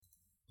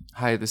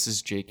Hi, this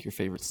is Jake, your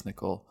favorite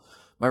Snickle.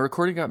 My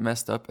recording got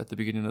messed up at the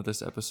beginning of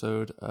this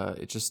episode.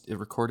 It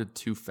recorded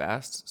too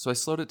fast, so I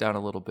slowed it down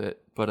a little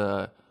bit.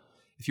 But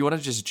if you want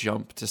to just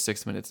jump to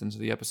 6 minutes into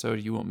the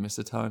episode, you won't miss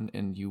a ton,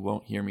 and you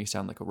won't hear me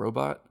sound like a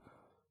robot.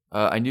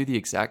 I knew the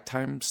exact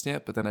time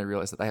stamp, but then I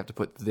realized that I have to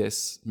put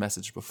this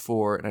message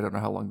before, and I don't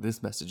know how long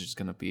this message is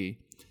going to be.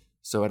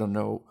 So I don't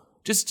know.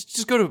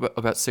 Just go to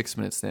about 6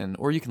 minutes then,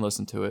 or you can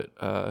listen to it.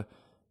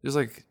 There's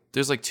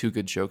like two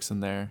good jokes in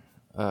there.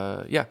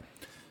 Yeah.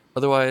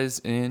 Otherwise,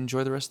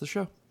 enjoy the rest of the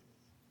show.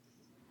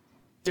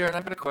 Darren,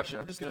 I've got a question.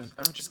 I'm just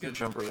gonna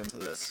jump right into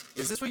this.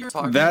 Is this what you're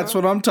talking about? That's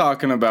what I'm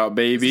talking about,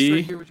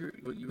 baby.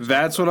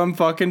 That's what I'm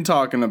fucking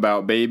talking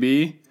about,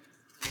 baby.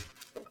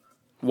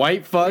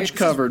 White fudge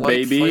covered,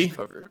 baby.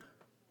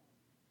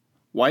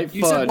 White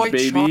fudge,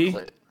 baby.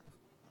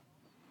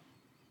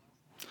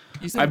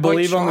 I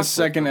believe on the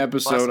second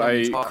episode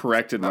I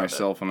corrected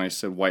myself and I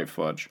said white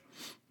fudge.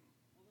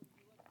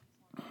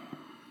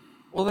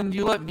 Well, then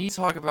you let me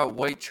talk about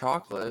white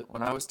chocolate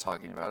when I was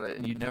talking about it,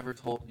 and you never.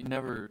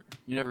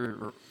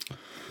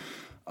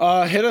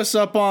 Hit us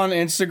up on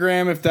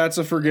Instagram if that's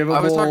a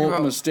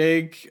forgivable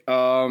mistake.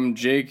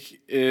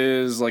 Jake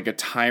is like a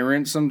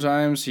tyrant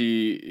sometimes.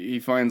 He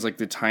finds like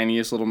the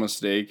tiniest little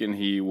mistake, and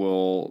he's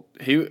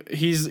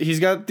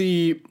got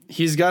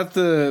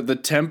the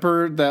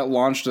temper that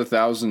launched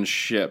 1,000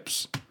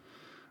 ships.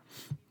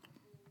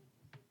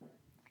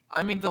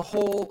 I mean, the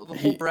whole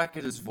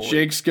bracket is void.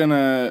 Jake's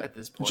gonna at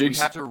this point. We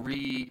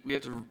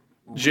have to.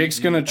 Jake's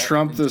gonna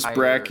trump this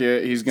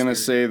bracket. He's gonna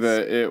say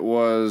that it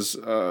was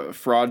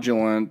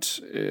fraudulent.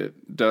 It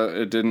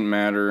didn't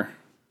matter.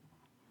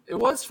 It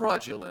was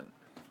fraudulent.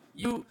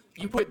 You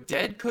put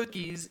dead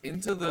cookies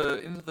into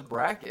the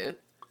bracket.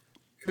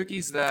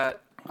 Cookies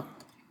that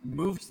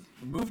moved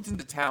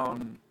into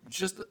town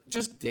just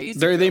days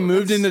ago. They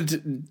moved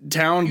into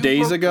town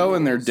days ago,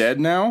 and they're dead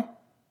now.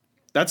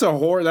 That's a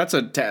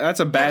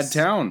bad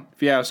town,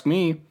 if you ask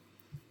me.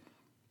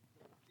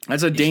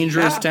 That's a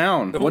dangerous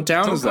town. What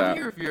town is that? Don't come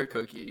here if you're a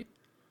cookie.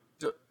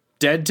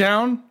 Dead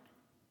town?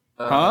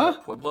 Huh?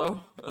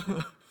 Pueblo?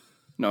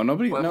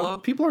 No,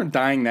 people aren't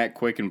dying that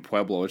quick in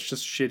Pueblo. It's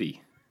just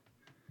shitty.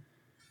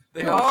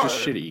 They are. It's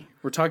just shitty.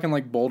 We're talking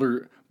like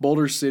Boulder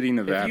City,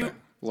 Nevada,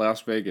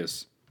 Las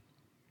Vegas.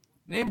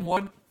 Name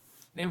one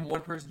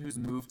person who's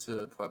moved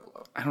to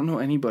Pueblo. I don't know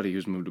anybody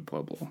who's moved to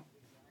Pueblo.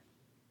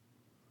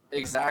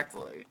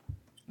 Exactly.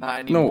 Not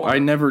anymore. No, I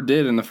never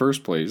did in the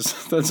first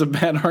place. That's a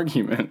bad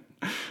argument.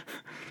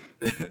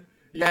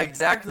 Yeah,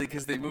 exactly,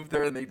 because they moved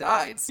there and they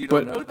died, so you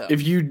don't know them.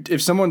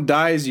 If someone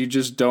dies, you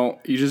just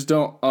don't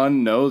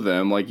unknow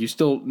them. Like, you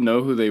still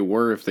know who they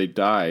were if they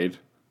died.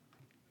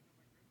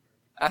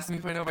 Ask me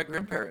if I know my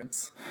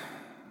grandparents.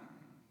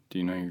 Do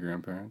you know your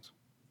grandparents?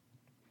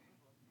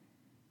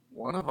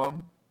 One of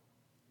them.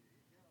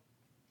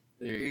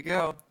 There you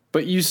go.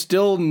 But you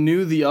still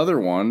knew the other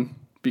one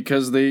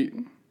because they...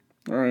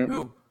 All right.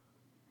 Who?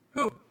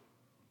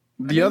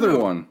 The other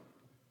one.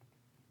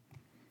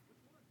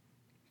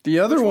 The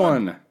other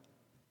one.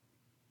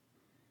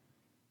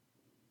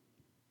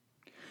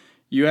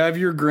 You have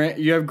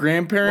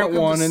grandparent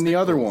one and the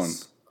other one.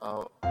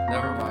 Oh,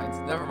 never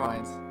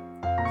mind.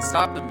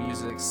 Stop the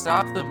music.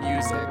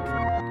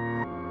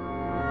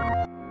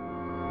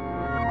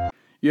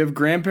 You have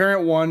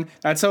grandparent one.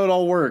 That's how it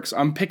all works.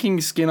 I'm picking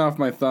skin off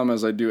my thumb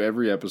as I do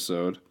every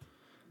episode.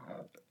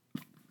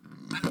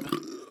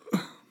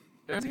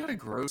 Darren's got a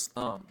gross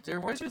thumb.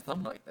 Darren, why is your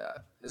thumb like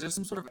that? Is there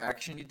some sort of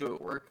action you do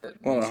at work that...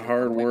 A lot of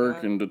hard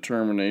work and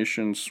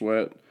determination,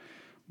 sweat,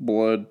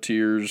 blood,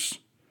 tears.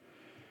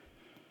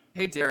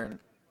 Hey, Darren.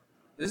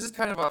 This is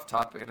kind of off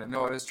topic, and I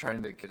know I was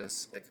trying to get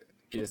us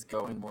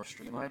going more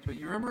streamlined, but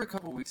you remember a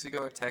couple weeks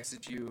ago I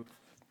texted you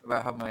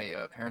about how my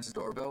parents'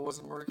 doorbell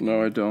wasn't working?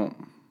 No, I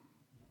don't.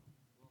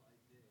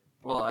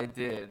 Well, I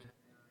did.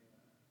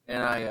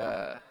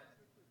 And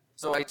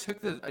So I took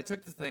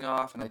the thing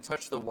off and I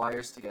touched the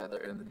wires together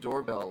and the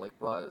doorbell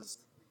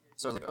buzzed.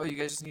 So I was like, "Oh, you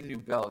guys just need a new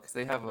bell because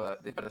they've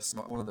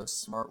got one of those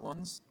smart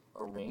ones,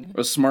 a Ring.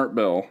 A smart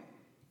bell.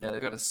 Yeah,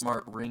 they've got a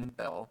smart Ring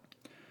bell.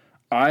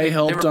 I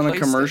helped on a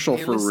commercial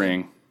for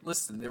Ring.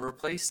 Listen, they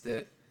replaced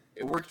it.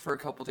 It worked for a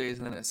couple days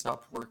and then it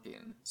stopped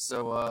working.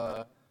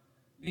 So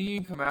you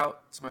can come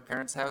out to my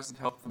parents' house and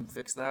help them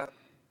fix that.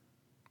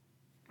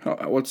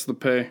 What's the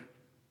pay?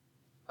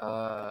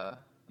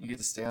 You get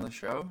to stay on the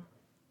show.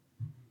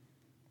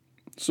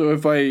 So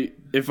if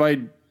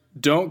I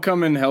don't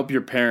come and help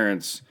your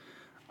parents,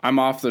 I'm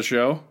off the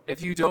show?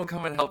 If you don't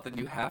come and help, then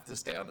you have to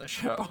stay on the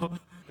show.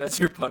 That's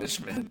your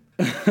punishment.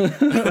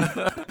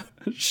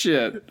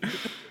 Shit.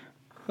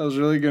 I was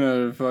really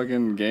gonna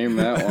fucking game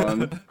that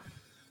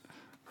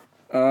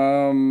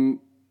one.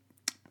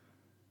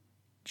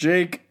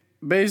 Jake,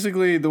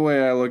 basically the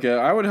way I look at it,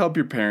 I would help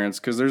your parents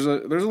because there's a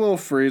little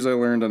phrase I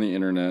learned on the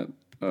internet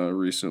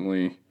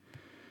recently.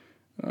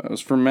 It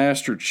was from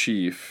Master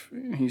Chief.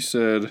 He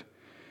said,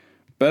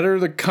 "Better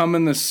to come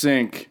in the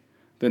sink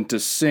than to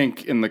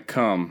sink in the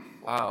cum."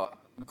 Wow.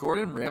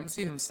 Gordon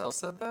Ramsay himself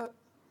said that?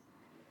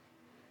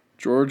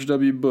 George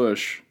W.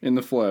 Bush in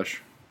the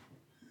flesh.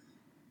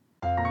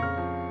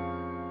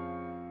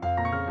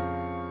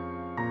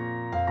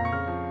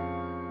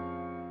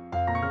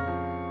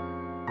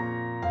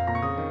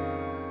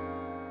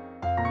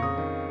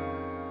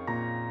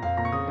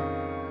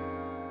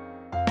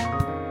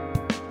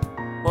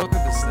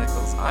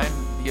 Snickles.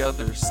 I'm the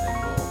other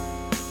Snickle.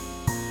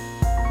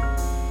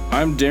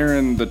 I'm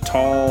Darren, the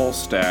tall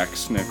stack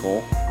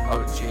Snickle.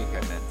 Oh, Jake, I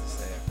meant to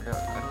say. I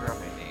forgot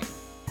my name.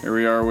 Here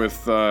we are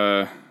with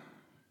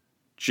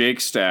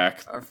Jake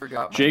Stack. I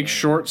forgot my Jake name.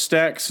 Short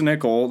Stack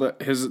Snickle.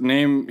 His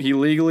name, he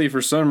legally,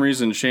 for some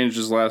reason, changed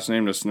his last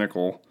name to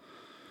Snickle.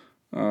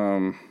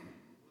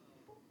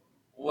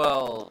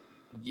 Well,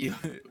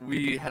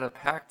 we had a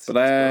pact. But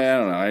I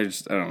don't know. I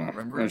don't know.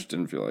 Remember? I just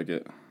didn't feel like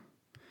it.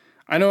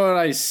 I know what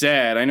I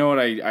said. I know what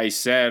I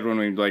said when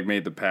we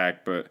made the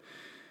pact, but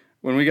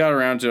when we got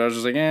around to it, I was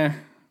just like,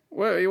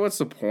 what's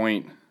the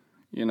point?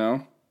 You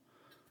know?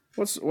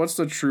 What's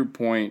the true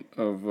point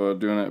of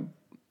doing it?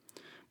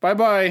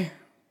 Bye-bye.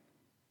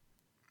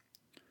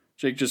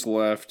 Jake just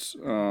left.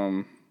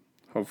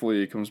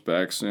 Hopefully he comes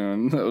back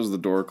soon. That was the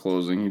door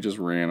closing. He just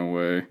ran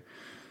away.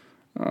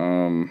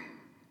 So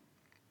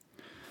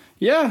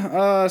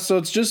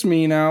it's just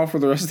me now for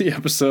the rest of the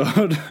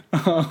episode.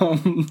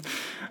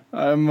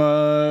 I'm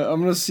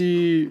gonna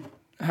see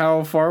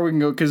how far we can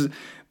go, because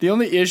the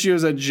only issue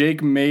is that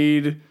Jake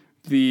made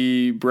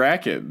the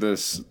bracket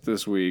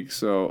this week.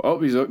 So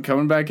he's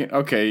coming back in.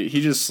 Okay, he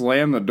just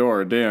slammed the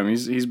door. Damn,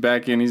 he's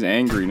back in. He's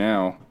angry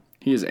now.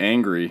 He is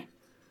angry.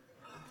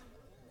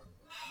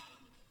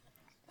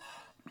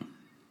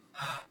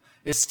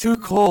 It's too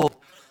cold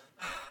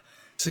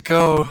to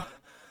go.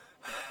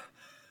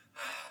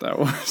 That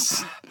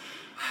was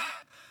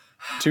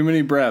too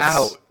many breaths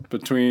out.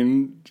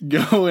 Between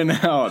go and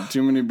out.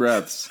 Too many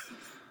breaths.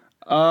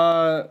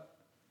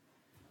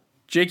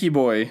 Jakey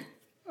boy,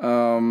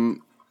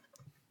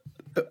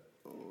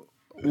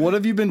 what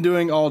have you been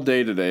doing all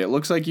day today? It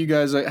looks like you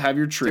guys have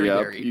your tree up.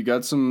 Very. You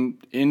got some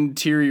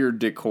interior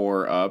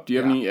decor up. Do you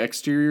have any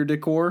exterior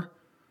decor?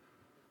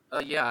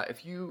 Yeah,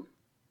 if you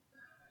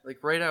like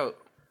right out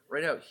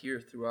here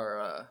through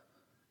our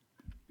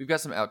we've got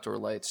some outdoor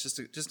lights,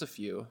 just a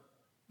few.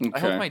 Okay. I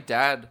helped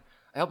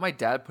my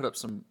dad put up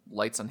some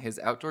lights on his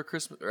outdoor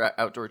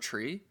outdoor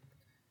tree,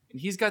 and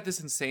he's got this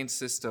insane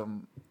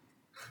system.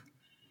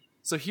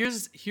 So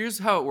here's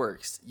how it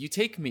works. You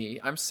take me.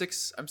 I'm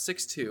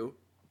 6'2".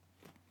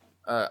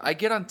 I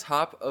get on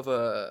top of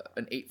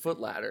an 8-foot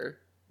ladder,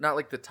 not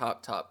like the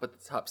top, but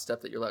the top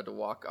step that you're allowed to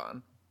walk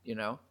on. You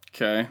know.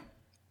 Okay.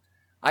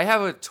 I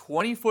have a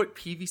 20-foot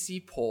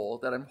PVC pole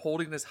that I'm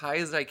holding as high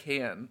as I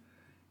can,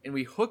 and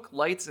we hook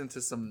lights into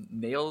some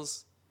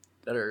nails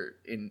that are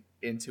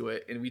into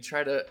it, and we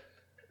try to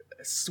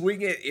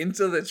swing it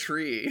into the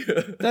tree.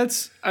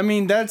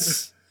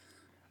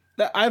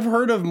 I've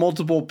heard of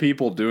multiple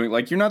people doing,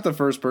 like, you're not the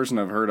first person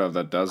I've heard of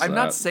that does that. I'm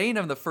not saying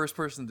I'm the first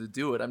person to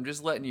do it. I'm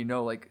just letting you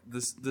know, like,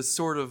 this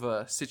sort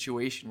of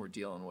situation we're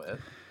dealing with.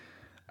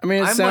 I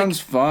mean, it sounds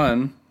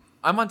fun.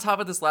 I'm on top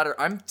of this ladder.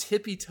 I'm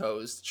tippy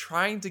toes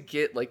trying to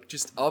get, like,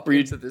 just up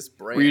into this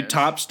branch. Were you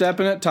top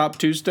stepping it? Top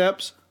 2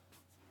 steps?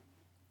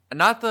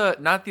 Not the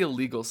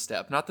illegal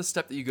step, not the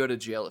step that you go to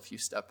jail if you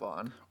step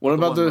on. What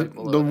about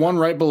the one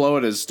right below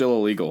it is still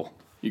illegal?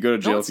 You go to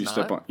jail if you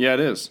step on. Yeah, it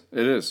is.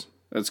 It is.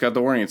 It's got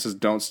the warning. It says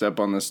don't step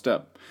on this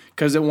step,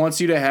 because it wants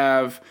you to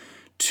have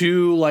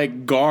 2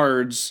 like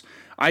guards.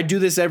 I do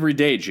this every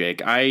day,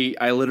 Jake.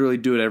 I literally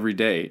do it every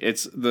day.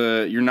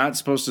 You're not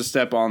supposed to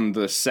step on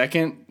the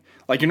second.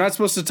 Like, you're not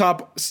supposed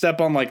to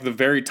step on, like, the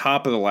very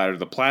top of the ladder,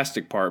 the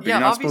plastic part. But yeah,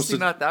 you're not obviously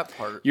not that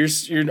part.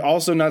 You're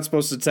also not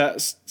supposed to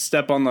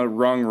step on the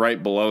rung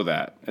right below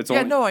that.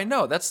 No, I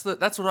know. That's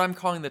what I'm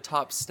calling the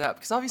top step.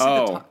 Because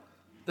obviously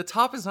the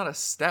top is not a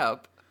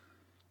step.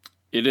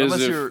 It is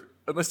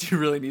unless you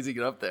really need to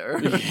get up there.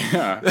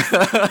 Yeah,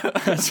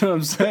 that's what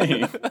I'm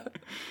saying.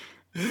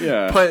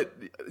 Yeah, but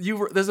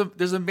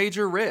there's a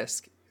major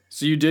risk.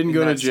 So you didn't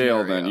go to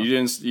jail scenario. then? You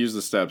didn't use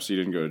the steps. So you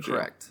didn't go to jail.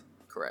 Correct.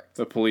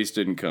 The police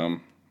didn't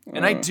come.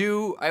 And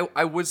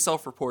I would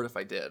self-report if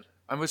I did.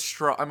 I'm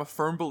a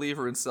firm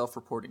believer in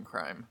self-reporting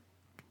crime.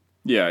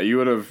 Yeah, you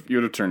would have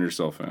turned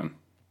yourself in.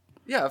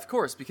 Yeah, of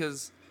course,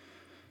 because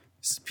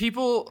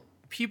people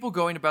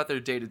going about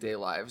their day-to-day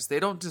lives, they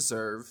don't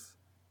deserve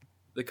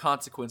the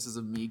consequences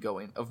of me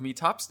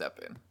top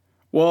stepping.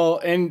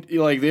 Well, and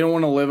like, they don't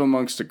want to live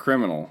amongst a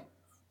criminal.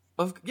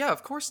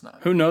 Of course not.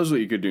 Who knows what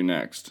you could do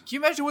next? Can you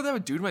imagine what that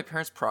would do to my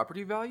parents'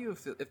 property value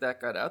if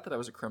that got out that I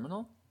was a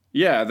criminal?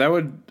 Yeah, that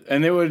would,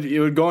 and it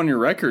would go on your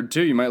record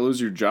too. You might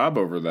lose your job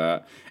over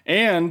that,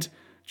 and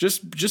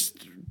just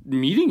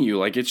meeting you,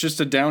 like, it's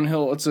just a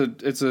downhill. It's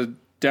a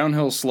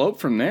downhill slope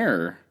from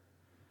there.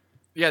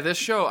 Yeah, this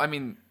show. I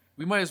mean,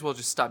 we might as well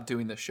just stop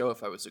doing this show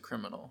if I was a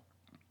criminal.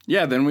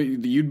 Yeah,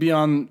 then you'd be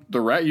on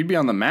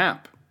the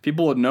map.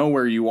 People would know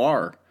where you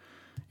are.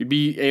 You'd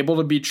be able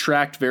to be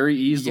tracked very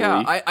easily.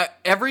 Yeah, I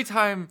every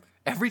time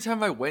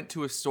I went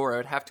to a store, I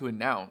would have to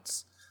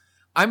announce,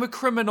 I'm a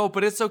criminal,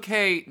 but it's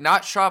okay,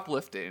 not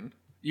shoplifting.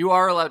 You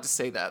are allowed to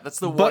say that. That's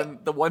the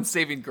one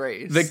saving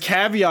grace. The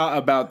caveat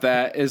about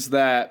that is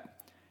that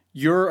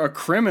you're a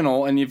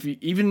criminal, and if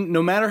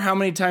no matter how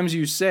many times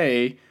you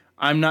say,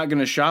 I'm not going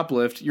to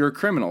shoplift, you're a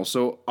criminal.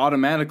 So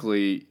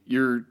automatically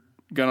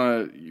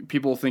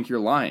people think you're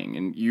lying,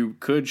 and you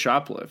could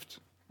shoplift.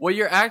 What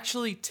you're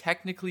actually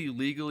technically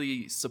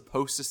legally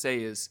supposed to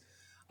say is,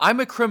 I'm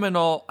a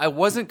criminal. I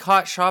wasn't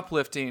caught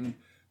shoplifting,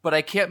 but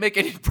I can't make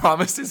any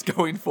promises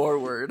going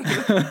forward.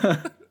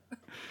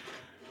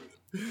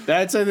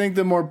 That's, I think,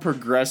 the more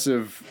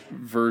progressive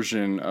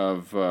version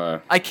of...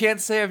 I can't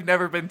say I've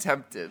never been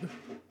tempted.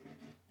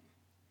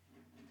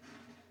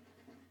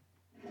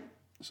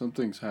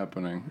 Something's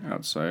happening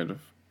outside of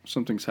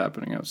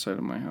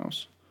my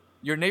house.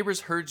 Your neighbors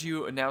heard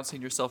you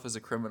announcing yourself as a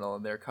criminal,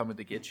 and they're coming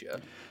to get you.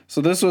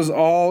 So this was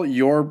all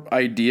your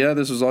idea?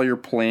 This was all your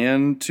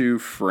plan to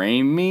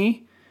frame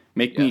me?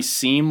 Make me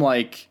seem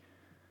like,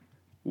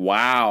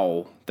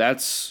 wow,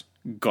 that's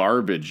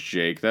garbage,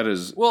 Jake. That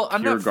is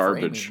I'm pure not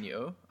garbage. Framing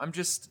you. I'm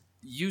just,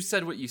 you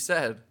said what you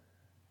said.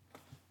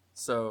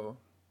 So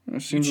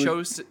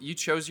you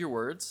chose your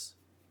words.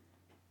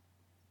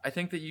 I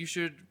think that you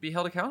should be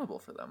held accountable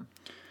for them.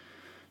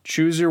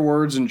 Choose your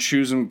words and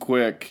choose them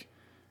quick.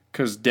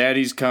 Because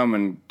daddy's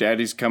coming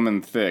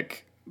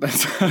thick.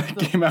 That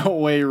came out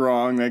way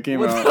wrong. That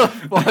came out.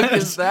 What the fuck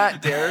is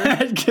that,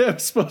 Darren? That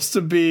was supposed to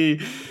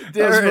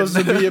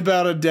be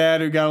about a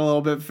dad who got a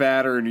little bit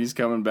fatter and he's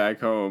coming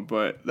back home.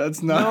 But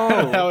that's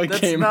not how it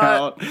came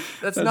out.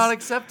 That's not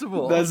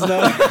acceptable. That's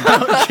not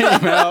how it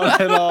came out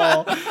at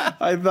all.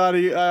 I thought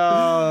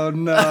oh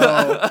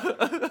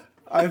no.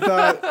 I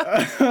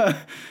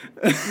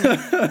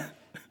thought...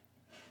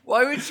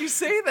 Why would you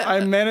say that?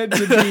 I meant it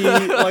to be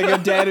like a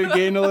dad who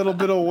gained a little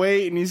bit of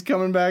weight and he's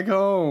coming back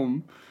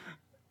home.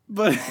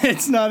 But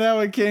it's not how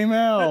it came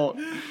out.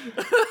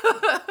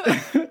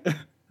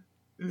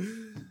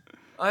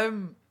 I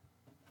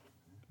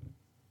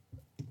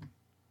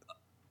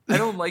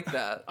don't like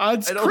that.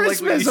 It's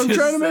Christmas. I'm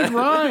trying to make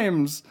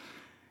rhymes.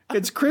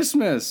 It's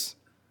Christmas.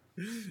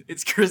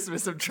 It's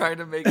Christmas. I'm trying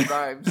to make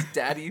rhymes.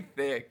 Daddy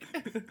thick.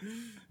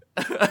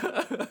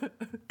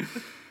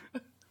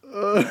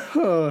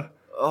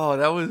 Oh,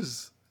 that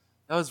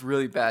was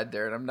really bad,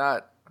 Darren. I'm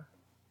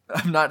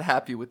not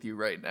happy with you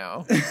right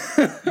now.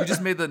 You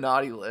just made the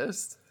naughty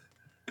list.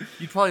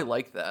 You'd probably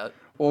like that.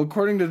 Well,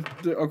 according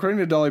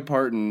to Dolly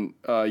Parton,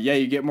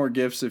 you get more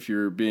gifts if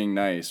you're being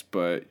nice,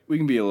 but we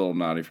can be a little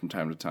naughty from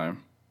time to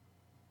time.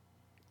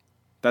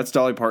 That's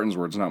Dolly Parton's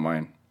words, not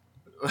mine.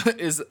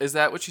 Is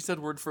that what she said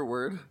word for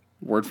word?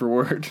 Word for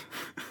word.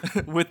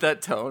 With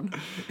that tone?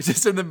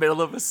 Just in the middle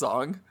of a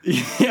song?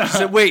 Yeah. She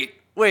said, wait.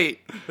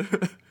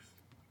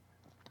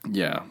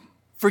 Yeah.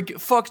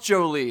 Fuck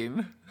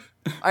Jolene.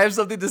 I have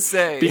something to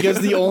say. Because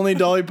the only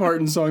Dolly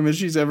Parton song that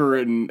she's ever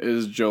written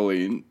is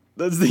Jolene.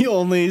 That's the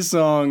only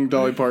song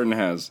Dolly Parton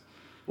has.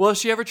 Well, if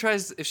she ever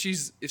tries, if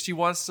she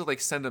wants to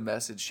like send a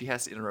message, she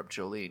has to interrupt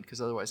Jolene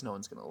because otherwise no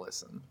one's gonna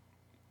listen.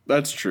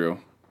 That's true.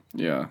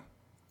 Yeah.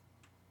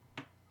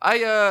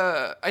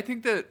 I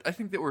think that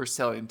we're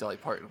selling Dolly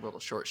Parton a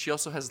little short. She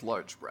also has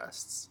large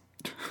breasts.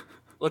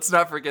 Let's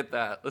not forget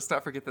that. Let's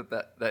not forget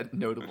that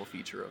notable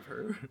feature of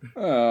her.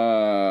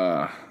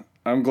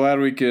 I'm glad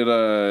we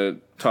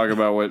could talk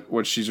about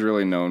what she's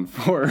really known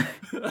for.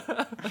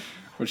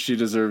 What she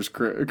deserves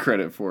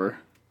credit for.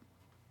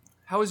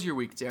 How was your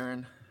week,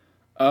 Darren?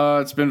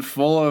 It's been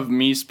full of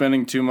me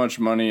spending too much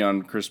money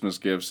on Christmas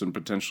gifts and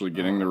potentially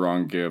getting the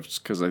wrong gifts,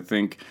 because I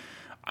think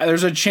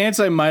there's a chance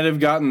I might have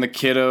gotten the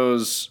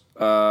kiddos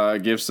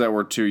gifts that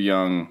were too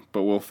young,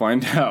 but we'll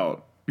find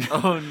out.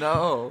 Oh,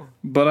 no.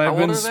 But How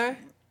old are they?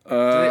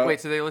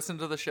 Do they listen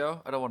to the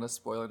show? I don't want to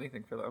spoil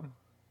anything for them.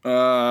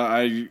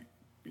 I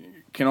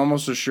can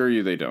almost assure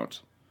you they don't.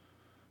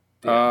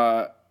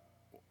 Yeah.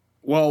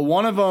 Well,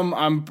 one of them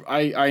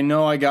I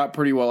know I got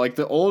pretty well. Like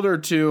the older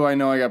two, I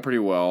know I got pretty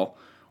well.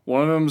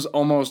 One of them's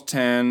almost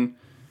 10.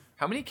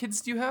 How many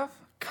kids do you have?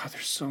 God,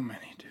 there's so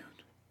many, dude.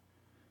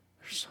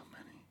 There's so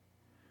many.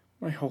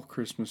 My whole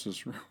Christmas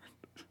is ruined.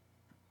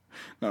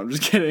 No, I'm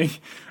just kidding.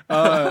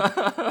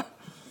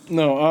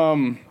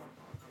 No,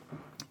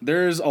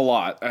 there's a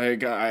lot.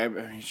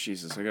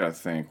 Jesus, I gotta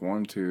think.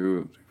 1,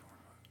 2,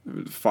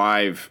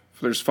 5.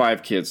 There's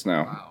 5 kids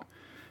now. Wow.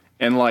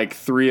 And like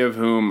 3 of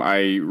whom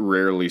I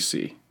rarely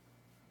see.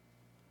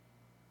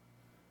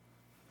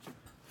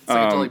 It's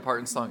like a Dolly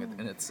Parton song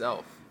in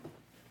itself.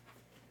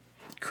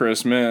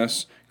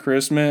 Christmas,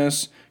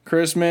 Christmas,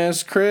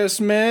 Christmas,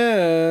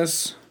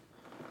 Christmas.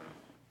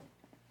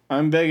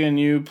 I'm begging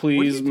you,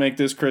 please make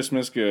this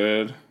Christmas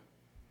good.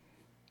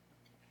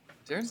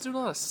 Darren's doing a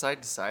lot of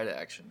side-to-side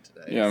action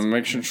today. Yeah, I'm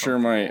making sure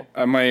my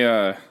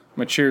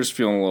chair's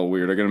feeling a little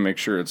weird. I gotta make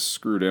sure it's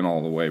screwed in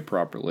all the way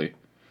properly.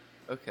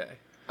 Okay.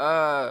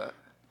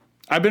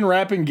 I've been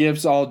wrapping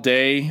gifts all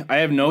day. I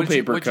have no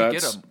paper cuts. What'd you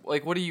get them?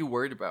 Like, what are you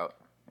worried about?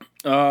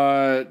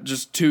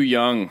 Just too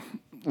young.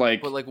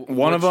 Like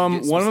one of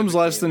them's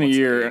less than a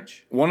year.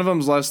 Age? One of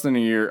them's less than a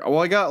year. Well,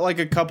 I got like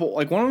a couple.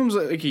 Like one of them's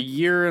like a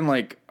year and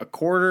like a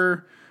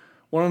quarter.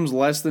 One of them's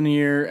less than a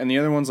year, and the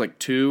other one's like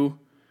 2.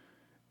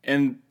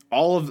 And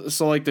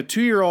so like the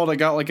 2-year-old, I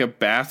got like a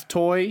bath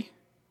toy.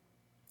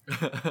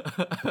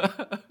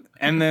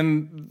 And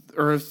then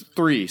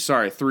 3.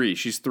 Sorry, 3.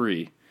 She's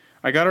 3.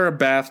 I got her a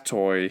bath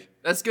toy.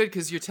 That's good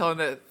because you're telling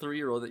that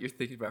 3-year-old that you're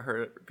thinking about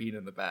her being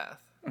in the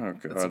bath. Oh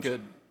god, that's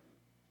good.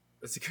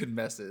 That's a good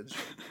message.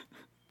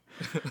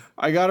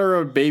 I got her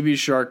a baby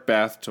shark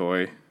bath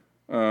toy.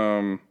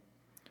 And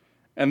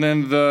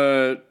then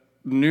the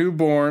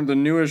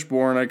newish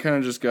born, I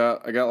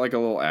got like a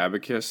little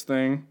abacus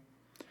thing.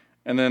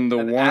 And then the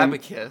one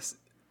abacus.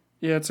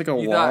 Yeah, it's like a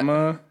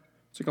llama.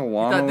 It's like a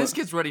llama. You thought this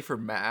kid's ready for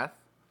math?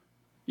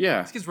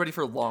 Yeah. This kid's ready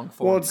for long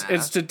form math.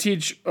 It's to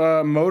teach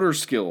motor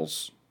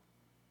skills.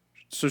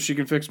 So she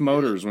can fix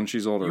motors when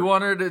she's older. You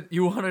want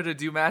her to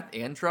do math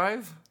and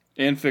drive?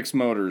 And fix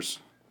motors.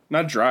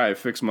 Not drive,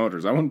 fix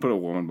motors. I wouldn't put a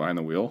woman behind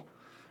the wheel.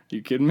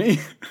 You kidding me?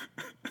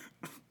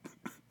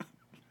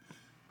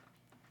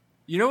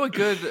 You know, a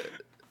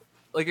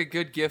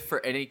good gift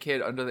for any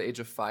kid under the age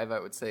of 5, I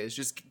would say, is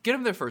just get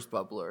them their first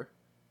bubbler.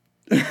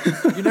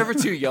 You're never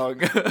too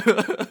young.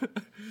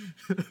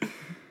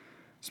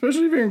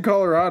 Especially if you're in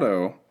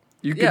Colorado.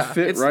 You can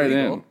fit right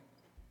legal. In.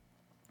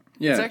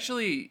 Yeah.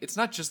 It's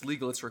not just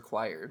legal, it's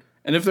required.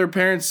 And if their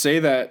parents say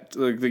that,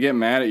 like, they get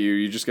mad at you,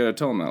 you just gotta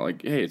tell them that,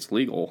 like, hey, it's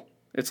legal.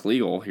 It's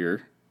legal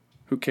here.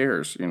 Who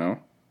cares, you know?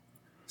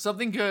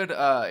 Something good,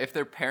 if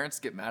their parents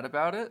get mad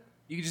about it,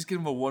 you can just give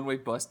them a one-way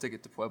bus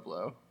ticket to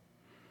Pueblo.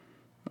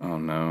 Oh,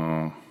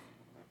 no.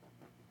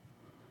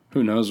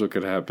 Who knows what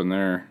could happen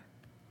there?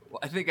 Well,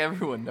 I think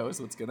everyone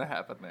knows what's gonna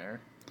happen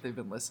there. They've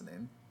been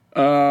listening.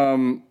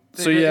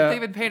 They've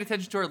been paying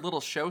attention to our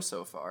little show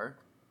so far.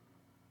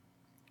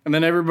 And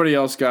then everybody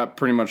else got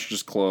pretty much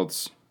just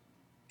clothes.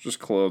 Just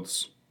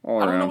clothes all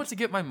around. I don't know what to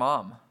get my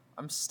mom.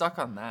 I'm stuck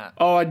on that.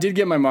 Oh, I did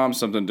get my mom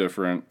something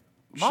different.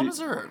 Moms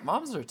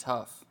are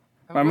tough.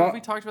 Have we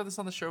talked about this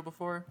on the show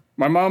before?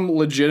 My mom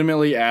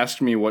legitimately asked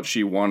me what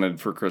she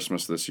wanted for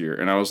Christmas this year,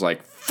 and I was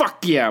like,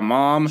 "Fuck yeah,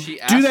 Mom!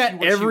 Do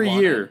that every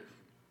year."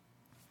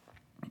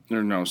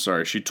 No,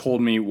 sorry. She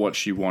told me what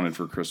she wanted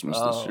for Christmas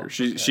this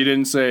year. She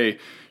didn't say,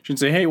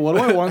 "Hey, what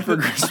do I want for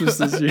Christmas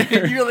this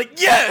year?" You're like,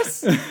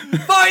 "Yes,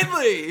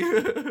 finally!"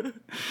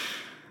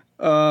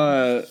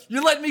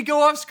 You're letting me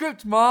go off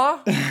script,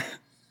 Ma.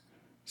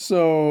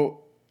 So.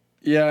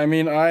 Yeah, I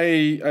mean,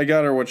 I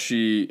got her what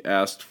she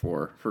asked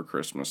for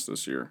Christmas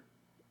this year,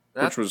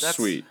 which was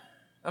sweet.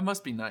 That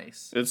must be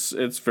nice.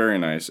 It's very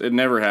nice. It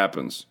never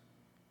happens.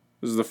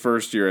 This is the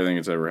first year I think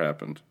it's ever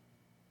happened.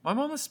 My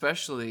mom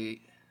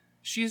especially,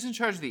 she's in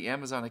charge of the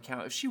Amazon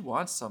account. If she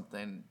wants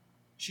something,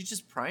 she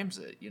just primes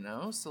it, you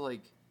know? So,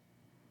 like,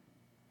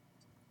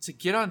 to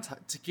get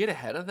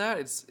ahead of that,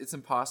 it's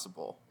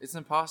impossible. It's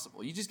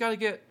impossible. You just got to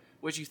get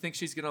what you think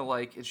she's going to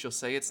like, and she'll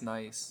say it's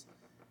nice.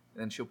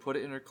 And then she'll put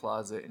it in her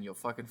closet, and you'll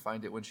fucking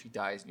find it when she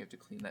dies, and you have to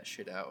clean that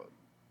shit out.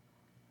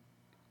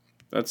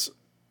 That's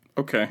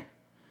okay.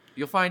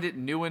 You'll find it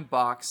new in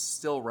box,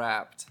 still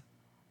wrapped.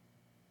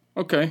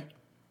 Okay.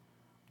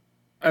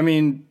 I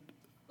mean,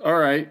 all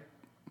right.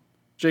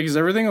 Jake, is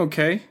everything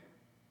okay?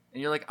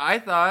 And you're like, I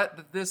thought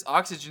that this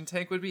oxygen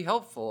tank would be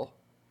helpful.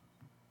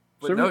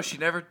 But no, she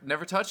never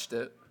touched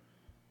it.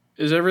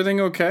 Is everything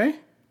okay?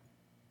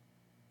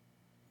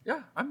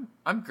 Yeah,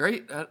 I'm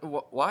great.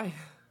 Why?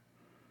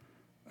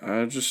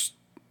 It was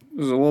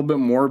a little bit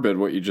morbid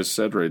what you just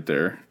said right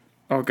there.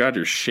 Oh, God,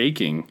 you're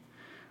shaking.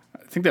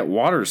 I think that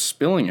water is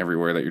spilling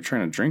everywhere that you're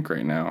trying to drink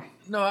right now.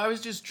 No, I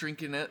was just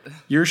drinking it.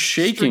 You're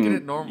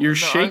shaking. You're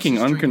shaking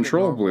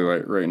uncontrollably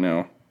right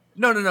now.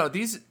 No.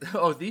 These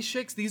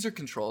shakes, these are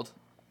controlled.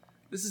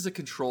 This is a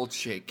controlled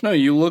shake. No,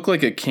 you look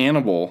like a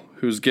cannibal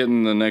who's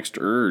getting the next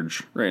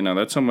urge right now.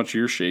 That's how much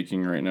you're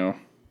shaking right now.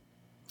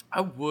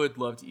 I would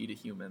love to eat a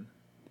human.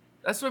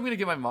 That's what I'm going to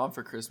get my mom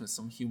for Christmas,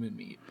 some human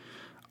meat.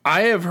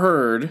 I have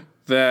heard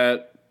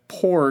that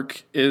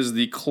pork is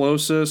the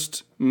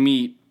closest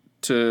meat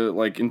to,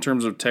 like, in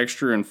terms of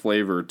texture and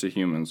flavor to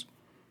humans.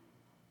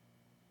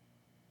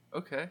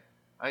 Okay.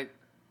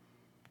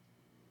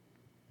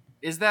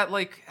 Is that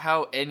like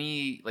how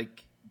any,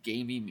 like,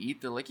 gamey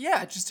meat, they're like,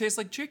 yeah, it just tastes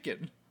like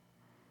chicken?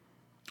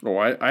 Oh,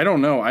 I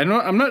don't know.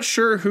 I'm not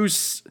sure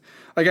who's,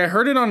 like, I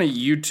heard it on a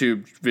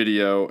YouTube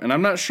video, and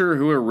I'm not sure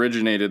who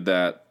originated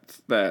that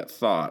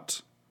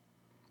thought.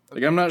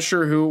 Like, I'm not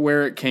sure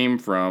where it came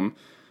from,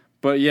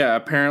 but yeah,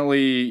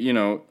 apparently, you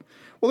know,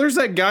 well, there's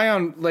that guy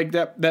on, like,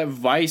 that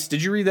Vice.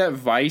 Did you read that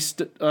Vice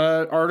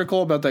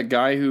article about that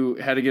guy who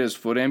had to get his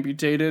foot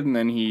amputated and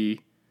then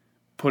he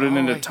put it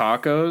into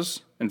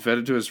tacos and fed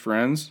it to his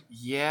friends?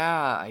 Yeah,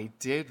 I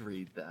did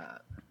read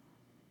that.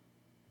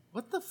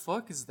 What the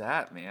fuck is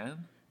that,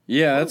 man?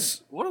 Yeah,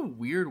 what a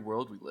weird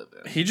world we live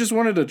in. He just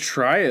wanted to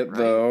try it, right?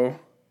 Though.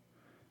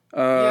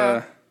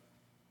 Yeah.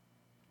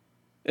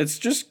 It's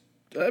just,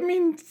 I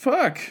mean,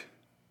 fuck.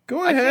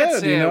 Go ahead, I can't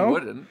say you know? I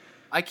wouldn't.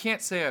 I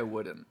can't say I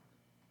wouldn't.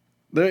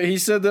 He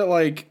said that,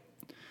 like,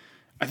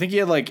 I think he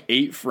had, like,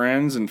 8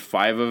 friends and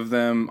 5 of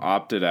them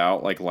opted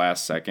out, like,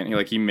 last second.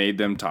 He made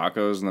them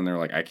tacos and then they're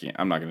like,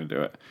 I'm not going to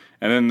do it.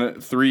 And then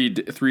the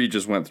three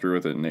just went through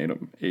with it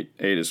and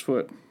ate his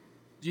foot.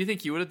 Do you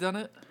think you would have done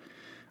it?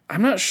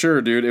 I'm not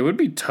sure, dude. It would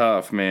be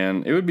tough,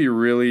 man. It would be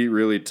really,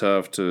 really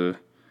tough to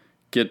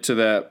get to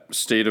that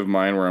state of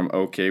mind where I'm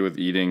okay with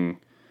eating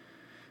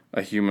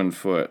a human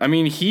foot. I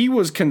mean, he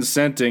was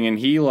consenting and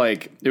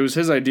it was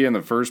his idea in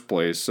the first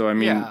place. So, I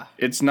mean,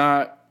 It's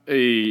not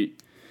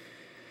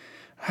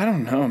I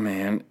don't know,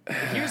 man.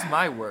 Here's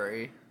my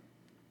worry.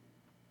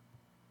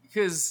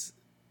 Because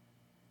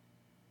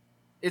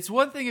it's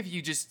one thing if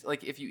you just,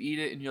 like, if you eat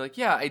it and you're like,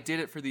 yeah, I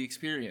did it for the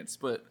experience.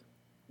 But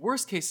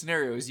worst case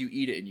scenario is you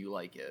eat it and you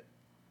like it.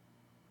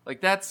 Like,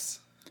 that's...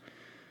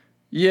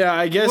 Yeah,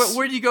 I guess...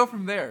 Where do you go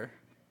from there?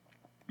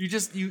 You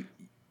just, you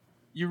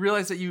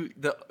realize that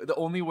the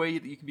only way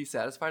that you can be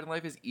satisfied in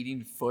life is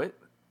eating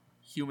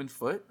human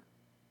foot?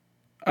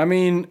 I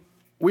mean,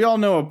 we all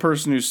know a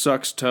person who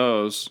sucks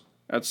toes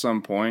at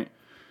some point.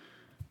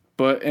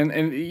 But,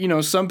 and you know,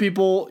 some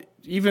people...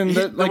 Even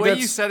that, the way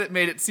you said it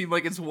made it seem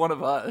like it's one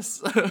of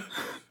us.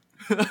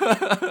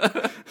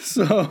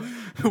 So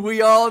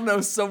we all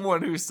know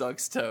someone who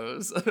sucks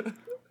toes.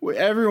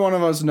 Every one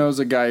of us knows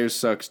a guy who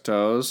sucks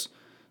toes.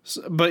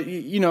 But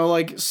you know,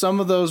 like some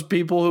of those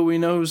people who we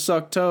know who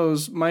suck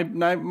toes might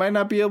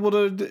not be able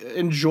to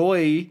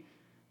enjoy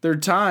their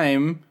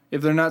time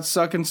if they're not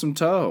sucking some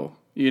toe.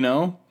 You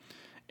know,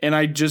 and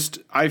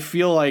I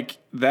feel like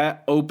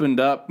that opened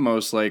up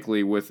most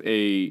likely with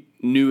a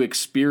new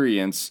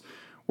experience.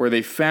 Where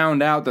they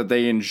found out that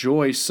they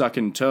enjoy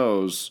sucking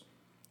toes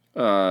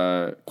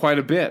quite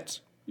a bit,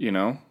 you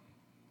know?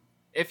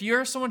 If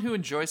you're someone who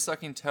enjoys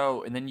sucking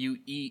toe and then you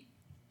eat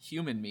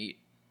human meat,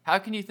 how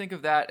can you think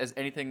of that as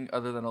anything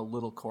other than a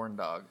little corn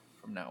dog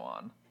from now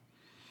on?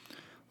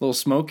 Little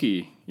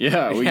Smoky.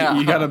 Yeah,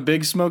 you got a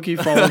big Smoky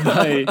followed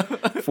by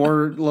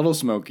 4 little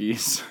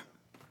Smokies.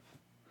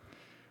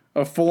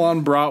 A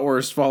full-on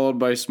bratwurst followed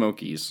by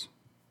Smokies.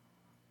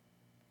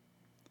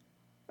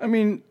 I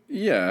mean,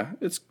 yeah,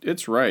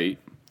 it's right.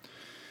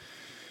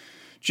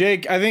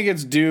 Jake, I think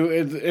it's due.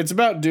 It's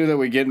about due that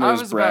we get into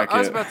this bracket. I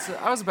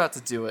was about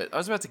to do it. I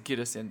was about to get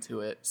us into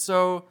it.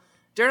 So,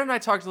 Darren and I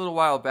talked a little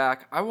while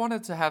back. I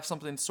wanted to have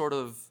something sort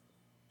of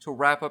to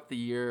wrap up the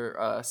year.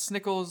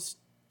 Snickles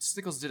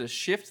did a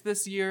shift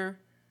this year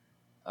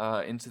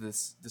into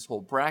this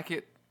whole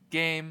bracket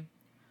game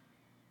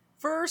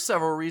for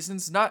several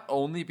reasons. Not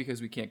only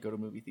because we can't go to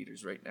movie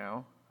theaters right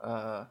now.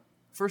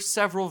 For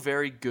several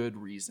very good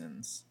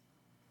reasons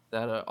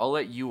that I'll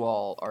let you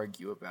all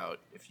argue about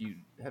if you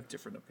have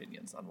different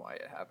opinions on why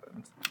it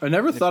happened. I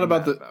never thought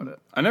about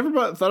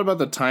thought about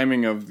the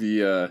timing of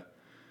the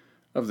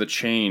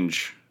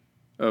change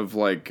of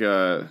like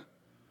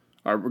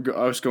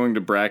us going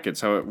to brackets,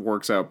 how it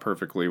works out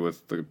perfectly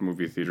with the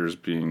movie theaters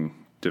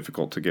being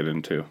difficult to get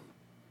into.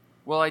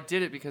 Well, I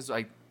did it because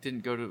I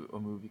didn't go to a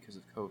movie because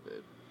of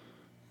COVID.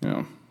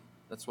 Yeah.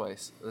 That's why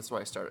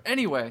I started.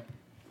 Anyway,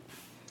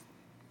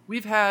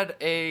 we've had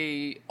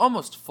a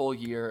almost full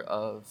year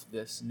of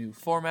this new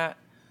format.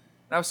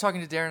 And I was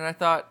talking to Darren, and I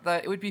thought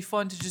that it would be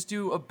fun to just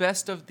do a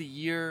best of the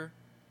year,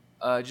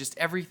 just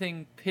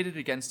everything pitted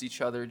against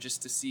each other,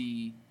 just to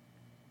see,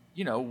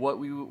 you know, what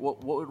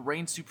would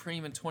reign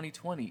supreme in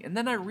 2020. And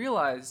then I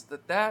realized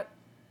that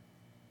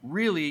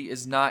really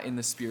is not in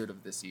the spirit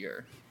of this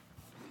year.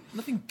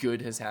 Nothing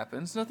good has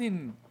happened.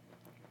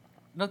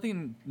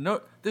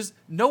 There's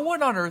no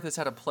one on earth has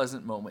had a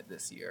pleasant moment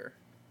this year.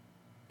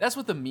 That's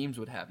what the memes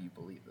would have you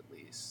believe, at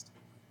least.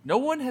 No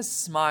one has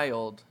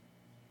smiled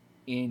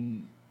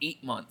in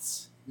 8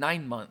 months,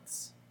 9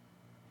 months.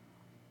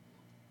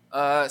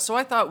 So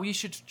I thought we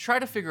should try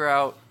to figure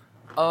out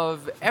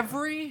of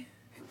every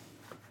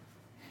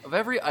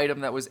item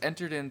that was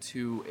entered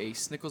into a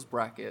Snickles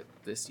bracket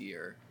this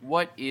year,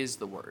 what is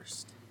the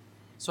worst?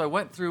 So I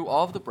went through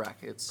all of the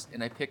brackets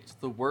and I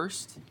picked the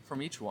worst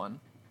from each one.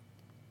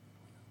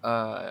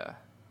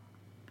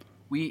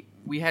 We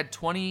had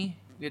 20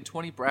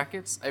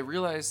 brackets. I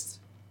realized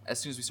as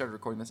soon as we started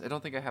recording this, I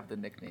don't think I have the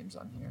nicknames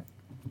on here.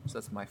 So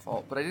that's my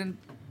fault. But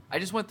I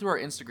just went through our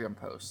Instagram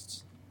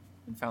posts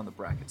and found the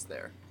brackets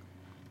there.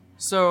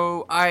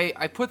 So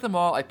I put them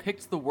all. I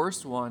picked the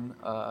worst one.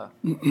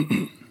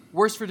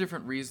 Worst for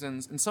different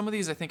reasons. And some of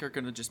these I think are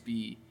going to just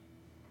be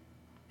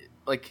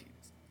like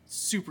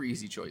super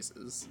easy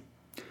choices.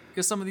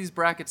 Because some of these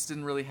brackets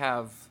didn't really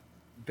have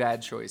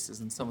bad choices,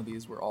 and some of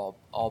these were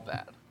all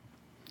bad.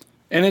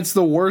 And it's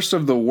the worst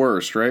of the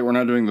worst, right? We're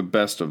not doing the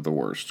best of the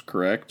worst,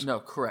 correct? No,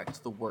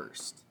 correct. The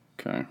worst.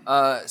 Okay.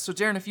 So,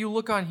 Darren, if you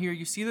look on here,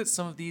 you see that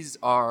some of these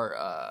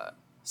are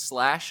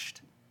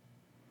slashed.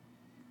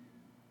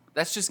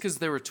 That's just because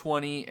there were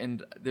 20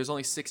 and there's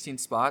only 16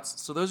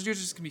 spots. So those are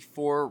just going to be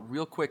 4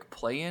 real quick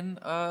play-in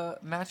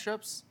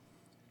matchups.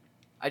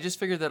 I just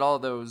figured that all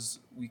of those,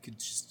 we could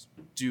just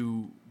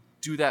do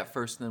that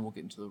first, and then we'll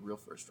get into the real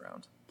first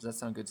round. Does that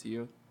sound good to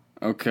you?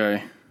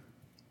 Okay.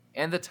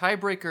 And the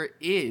tiebreaker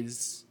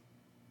is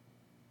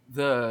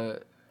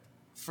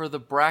for the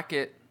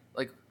bracket,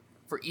 like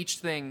for each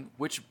thing,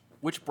 which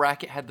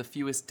bracket had the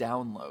fewest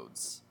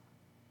downloads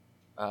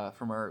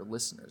from our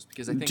listeners?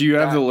 Because I think. Do you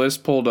have the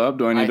list pulled up?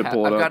 Do I need to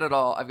pull it up? I've got it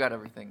all. I've got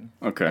everything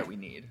that we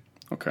need.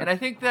 Okay. And I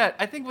think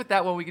with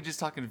that one we could just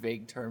talk in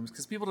vague terms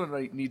because people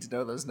don't need to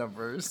know those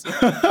numbers.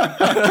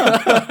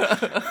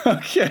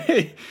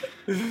 Okay.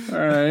 All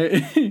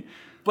right.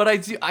 But I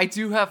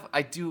do have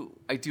a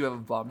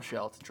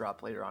bombshell to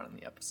drop later on in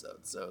the episode,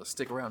 so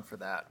stick around for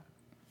that.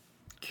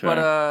 Okay.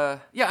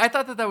 But yeah, I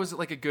thought that was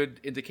like a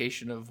good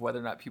indication of whether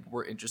or not people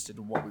were interested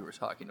in what we were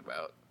talking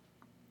about.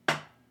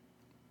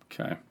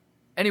 Okay.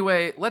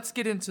 Anyway, let's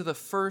get into the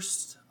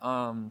first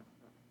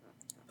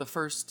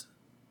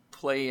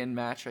play-in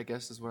match, I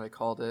guess is what I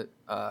called it.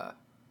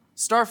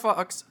 Star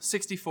Fox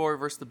 64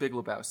 versus The Big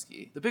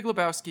Lebowski. The Big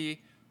Lebowski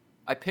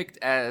I picked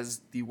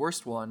as the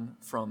worst one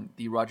from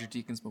the Roger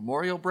Deakins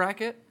Memorial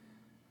bracket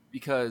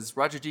because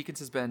Roger Deakins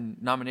has been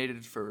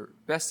nominated for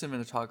Best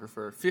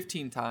Cinematographer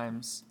 15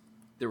 times.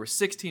 There were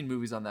 16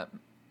 movies on that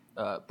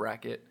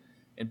bracket,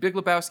 and Big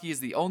Lebowski is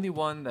the only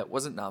one that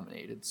wasn't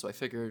nominated, so I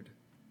figured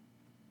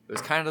it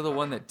was kind of the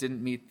one that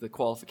didn't meet the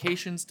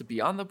qualifications to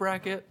be on the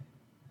bracket.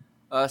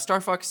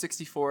 Star Fox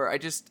 64,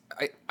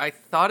 I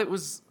thought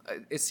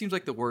it seemed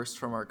like the worst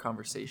from our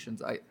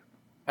conversations. I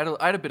had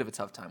a bit of a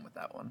tough time with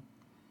that one.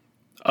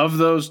 Of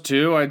those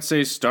two, I'd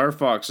say Star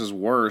Fox is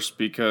worse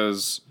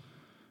because,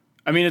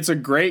 I mean, it's a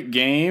great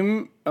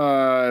game.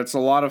 It's a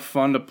lot of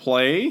fun to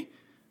play,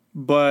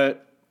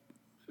 but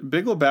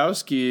Big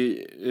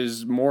Lebowski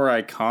is more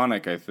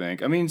iconic, I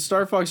think. I mean,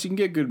 Star Fox, you can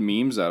get good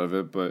memes out of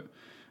it, but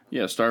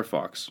yeah, Star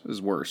Fox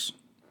is worse.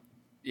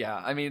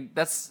 Yeah, I mean,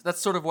 that's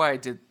sort of why I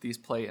did these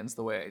play-ins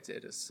the way I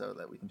did, is so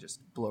that we can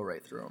just blow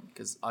right through them,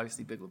 because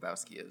obviously Big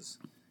Lebowski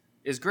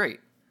is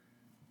great.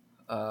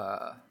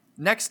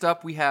 Next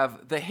up, we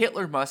have the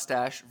Hitler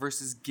mustache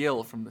versus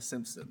Gil from The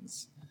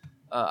Simpsons.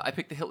 I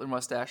picked the Hitler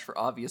mustache for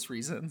obvious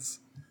reasons.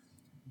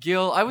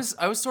 Gil, I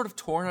was sort of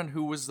torn on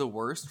who was the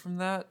worst from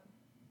that,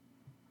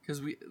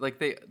 because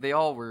they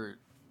all were.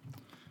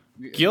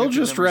 Gil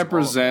just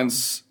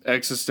represents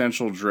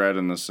existential dread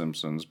in The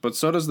Simpsons, but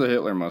so does the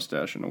Hitler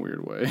mustache in a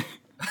weird way.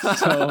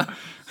 So,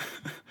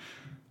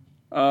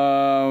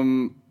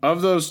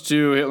 of those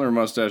two, Hitler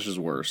mustache is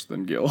worse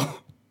than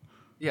Gil.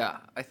 Yeah,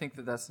 I think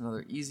that's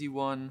another easy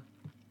one.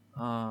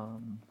 Sorry,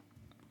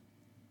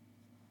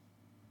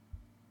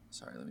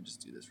 let me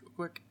just do this real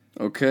quick.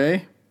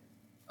 Okay.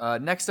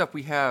 Next up,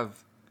 we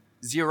have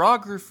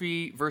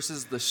Xerography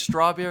versus the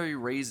Strawberry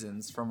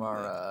Raisins from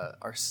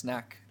our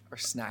snack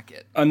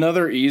it.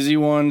 Another easy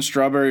one.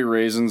 Strawberry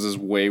Raisins is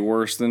way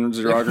worse than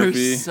Xerography.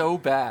 They're so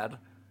bad.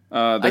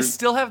 I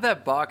still have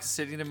that box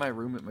sitting in my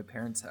room at my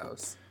parents'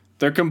 house.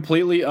 They're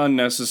completely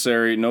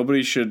unnecessary.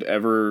 Nobody should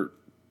ever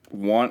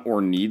want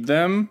or need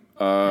them.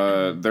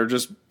 They're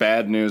just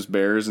bad news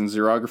bears, and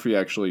Xerography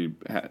actually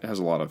has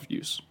a lot of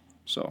use.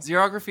 So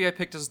Xerography I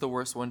picked as the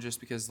worst one just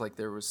because like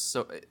there was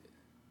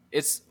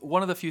it's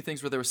one of the few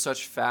things where there was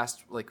such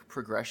fast like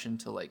progression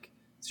to like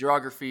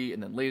Xerography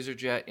and then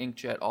LaserJet,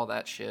 Inkjet, all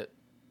that shit.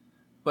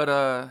 But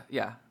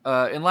yeah.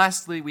 And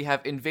lastly, we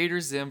have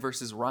Invader Zim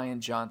versus Rian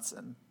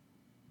Johnson.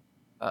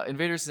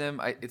 Invader Zim,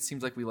 it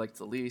seems like we liked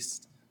the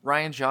least.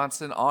 Rian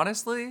Johnson,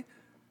 honestly,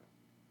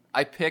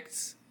 I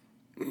picked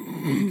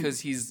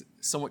because he's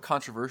somewhat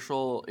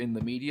controversial in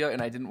the media,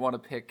 and I didn't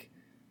want to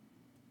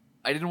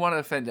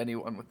offend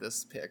anyone with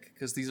this pick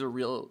because these are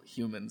real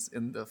humans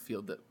in the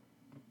field that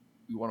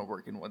we want to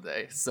work in one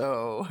day.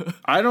 So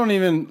I don't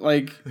even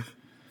like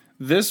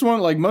this one.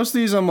 Like most of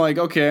these, I'm like,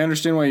 okay, I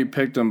understand why you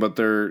picked them, but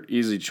they're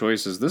easy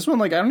choices. This one,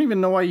 like, I don't even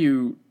know why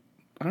you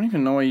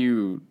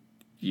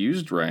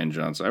used Rian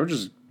Johnson. I would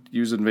just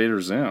use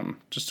Invader Zim.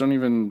 Just don't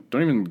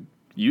even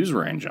use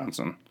Rian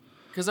Johnson.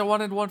 Because I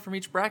wanted one from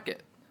each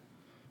bracket.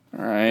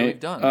 All right.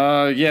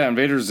 Done. Yeah,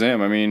 Invader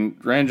Zim. I mean,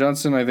 Rian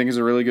Johnson, I think, is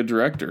a really good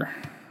director.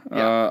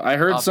 Yeah, I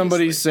heard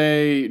somebody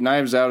say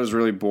Knives Out is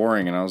really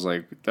boring, and I was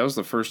like, that was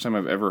the first time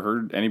I've ever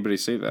heard anybody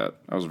say that.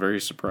 I was very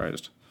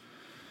surprised.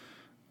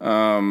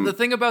 The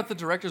thing about the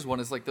directors one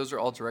is like those are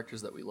all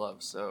directors that we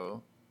love,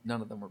 so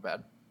none of them were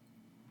bad.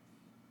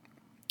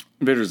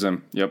 Invader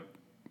Zim. Yep.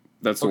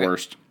 That's the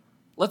worst.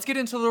 Let's get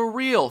into the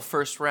real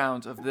first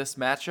round of this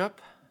matchup,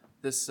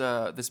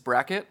 this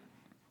bracket.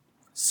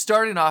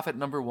 Starting off at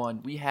number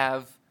 1, we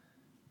have,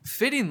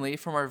 fittingly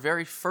from our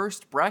very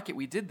first bracket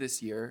we did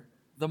this year,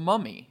 The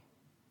Mummy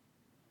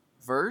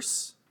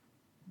versus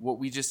what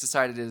we just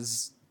decided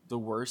is the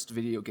worst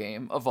video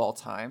game of all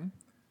time,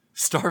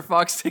 Star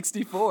Fox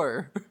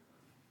 64.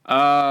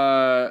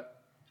 I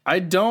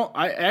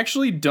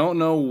actually don't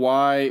know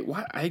why.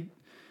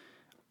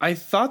 I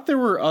thought there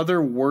were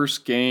other worse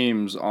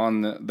games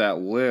on that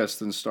list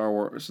than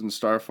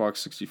Star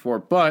Fox 64,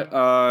 but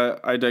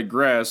I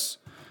digress.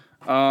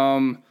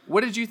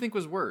 What did you think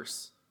was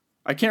worse?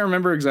 I can't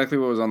remember exactly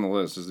what was on the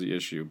list is the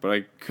issue, but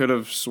I could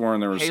have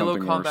sworn there was something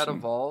worse. Halo Combat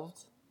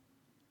Evolved?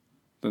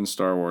 Than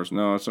Star Wars.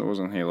 No, it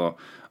wasn't Halo.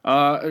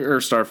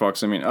 Or Star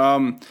Fox, I mean.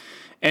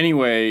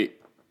 Anyway,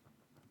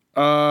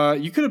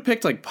 you could have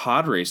picked like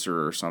Pod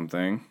Racer or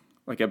something.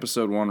 Like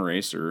Episode 1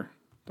 Racer.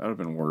 That would have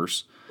been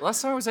worse.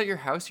 Last time I was at your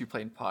house, you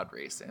played Pod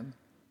Racing.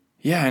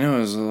 Yeah, I know.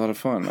 It was a lot of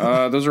fun.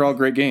 Those are all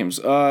great games.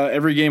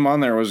 Every game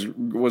on there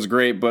was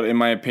great, but in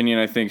my opinion,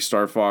 I think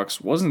Star Fox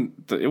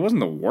wasn't the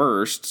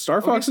worst.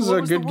 Star Fox is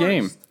a good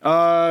game.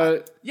 Yeah,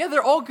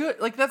 they're all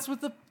good. Like that's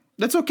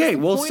okay.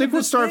 We'll stick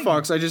with Star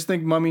Fox. I just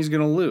think Mummy's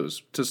gonna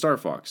lose to Star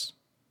Fox.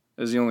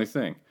 Is the only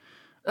thing.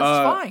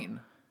 That's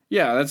fine.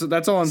 Yeah,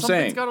 that's all I'm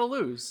saying. Something's got to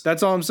lose.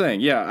 That's all I'm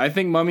saying. Yeah, I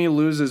think Mummy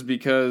loses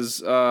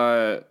because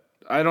I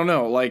don't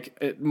know.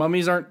 Like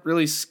mummies aren't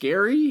really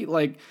scary.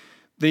 Like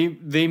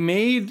they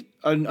made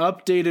an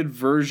updated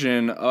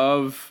version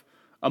of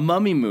a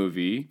mummy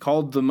movie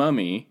called The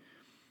Mummy,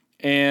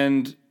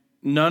 and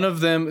none of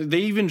them. They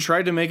even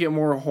tried to make it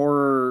more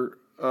horror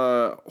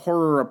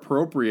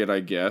appropriate, I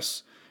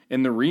guess,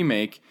 in the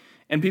remake.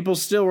 And people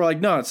still were like,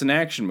 no, it's an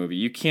action movie.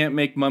 You can't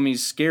make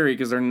mummies scary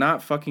because they're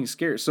not fucking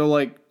scary. So,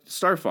 like,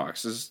 Star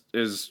Fox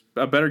is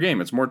a better game.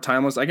 It's more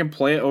timeless. I can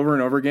play it over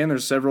and over again.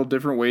 There's several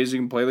different ways you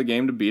can play the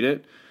game to beat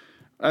it.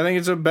 I think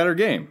it's a better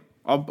game.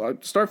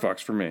 Star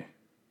Fox for me.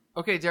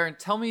 Okay, Darren,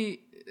 tell me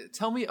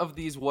of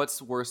these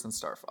what's worse than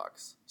Star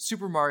Fox.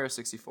 Super Mario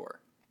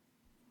 64.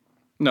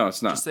 No,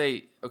 it's not. Just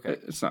say, okay.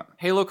 It's not.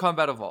 Halo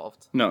Combat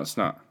Evolved. No, it's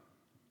not.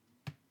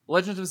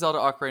 Legend of Zelda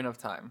Ocarina of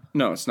Time.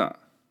 No, it's not.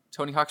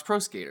 Tony Hawk's Pro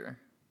Skater.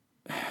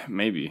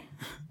 Maybe.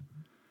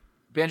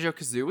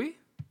 Banjo-Kazooie?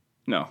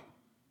 No.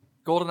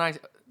 GoldenEye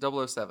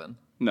 007.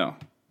 No.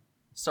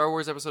 Star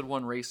Wars Episode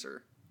 1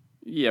 Racer.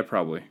 Yeah,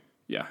 probably.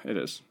 Yeah, it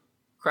is.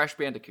 Crash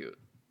Bandicoot.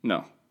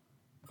 No.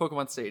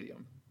 Pokemon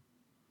Stadium.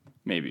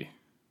 Maybe.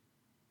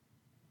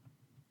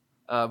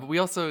 But we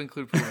also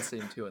include Pokemon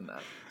Stadium 2 in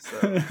that.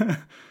 So.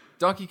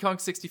 Donkey Kong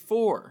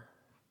 64.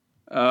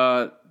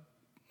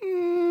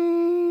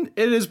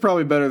 It is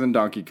probably better than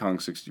Donkey Kong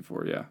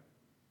 64, yeah.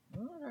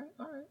 All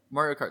right.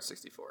 Mario Kart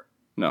 64.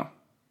 No.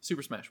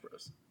 Super Smash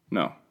Bros.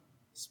 No.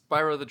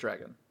 Spyro the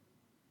Dragon.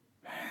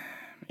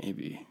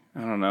 Maybe.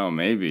 I don't know.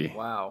 Maybe.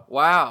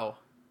 Wow.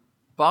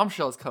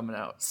 Bombshell's coming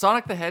out.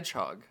 Sonic the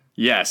Hedgehog.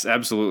 Yes,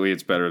 absolutely.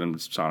 It's better than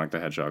Sonic the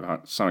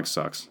Hedgehog. Sonic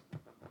sucks.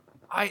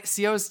 I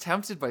was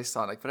tempted by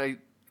Sonic,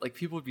 but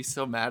people would be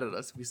so mad at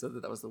us if we said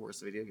that was the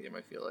worst video game.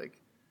 I feel like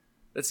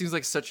that seems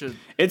like such a.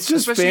 It's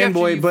just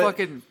fanboy, but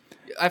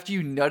after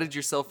you nutted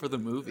yourself for the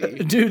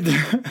movie, dude,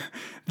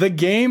 the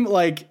game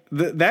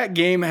that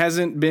game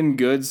hasn't been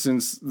good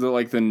since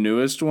the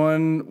newest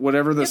one,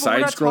 whatever the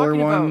side scroller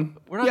one.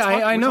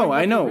 I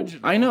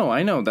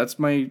know. That's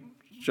my.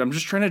 I'm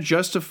just trying to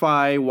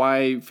justify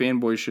why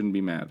fanboys shouldn't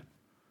be mad.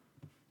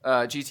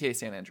 GTA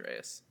San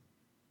Andreas.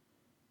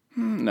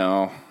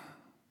 No.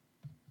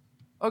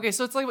 Okay,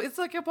 so it's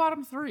like a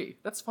bottom 3.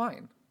 That's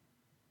fine.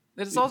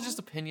 It's all just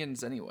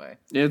opinions anyway.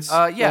 It's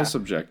all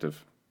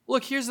subjective.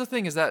 Look, here's the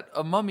thing: is that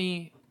a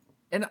mummy,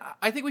 and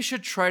I think we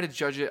should try to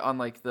judge it on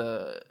like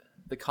the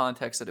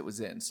context that it was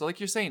in. So, like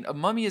you're saying, a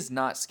mummy is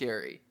not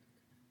scary.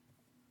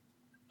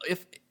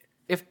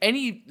 If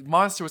any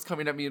monster was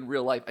coming at me in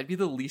real life, I'd be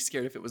the least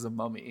scared if it was a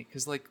mummy,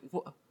 because like.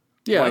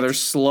 Yeah, they're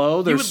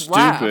slow. They're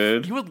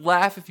stupid. You would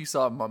laugh if you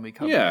saw a mummy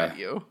coming at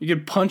you. You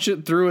could punch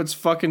it through its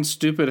fucking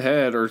stupid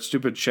head or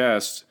stupid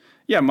chest.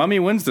 Yeah, Mummy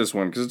wins this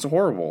one because it's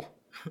horrible.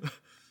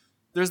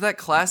 There's that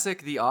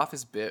classic The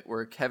Office bit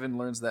where Kevin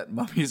learns that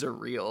mummies are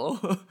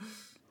real.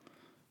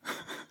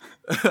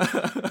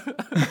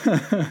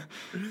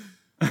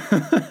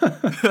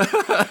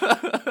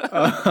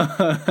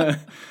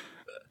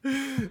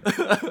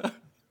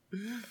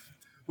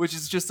 Which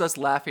is just us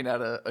laughing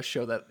at a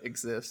show that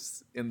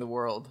exists in the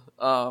world.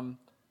 But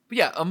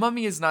yeah, a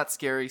mummy is not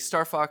scary.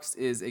 Star Fox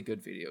is a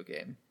good video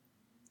game.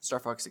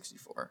 Star Fox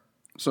 64.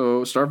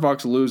 So Star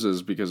Fox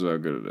loses because of how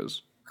good it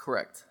is.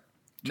 Correct.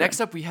 Okay. Next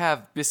up we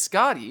have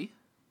Biscotti,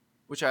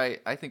 which I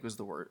think was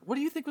the worst. What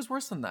do you think was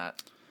worse than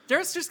that?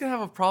 Darren's just going to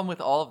have a problem with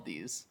all of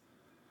these.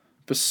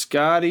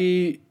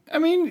 Biscotti, I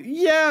mean,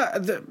 yeah.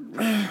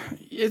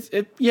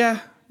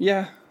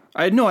 Yeah.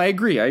 I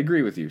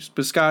agree with you.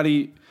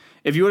 Biscotti...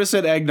 If you would have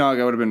said eggnog,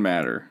 I would have been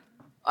madder.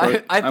 I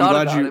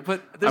thought about it,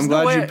 but I'm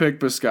glad you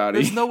picked Biscotti.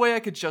 There's no way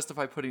I could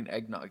justify putting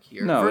eggnog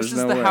here. No, versus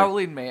there's no the way.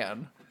 Howling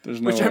Man, which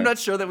way. I'm not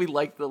sure that we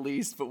liked the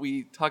least, but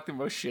we talked the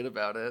most shit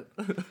about it.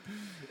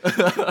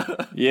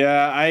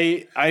 Yeah,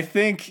 I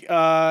think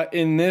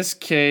in this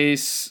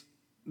case,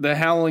 the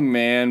Howling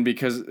Man,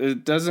 because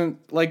it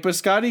doesn't like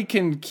Biscotti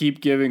can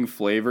keep giving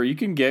flavor. You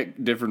can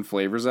get different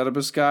flavors out of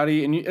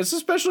Biscotti, and it's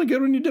especially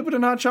good when you dip it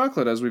in hot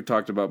chocolate, as we've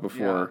talked about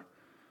before. Yeah.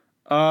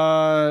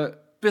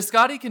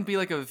 Biscotti can be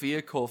like a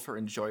vehicle for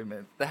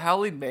enjoyment. The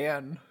Howling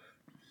Man,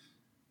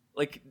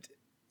 like,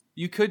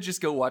 you could just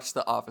go watch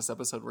the Office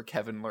episode where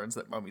Kevin learns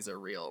that mummies are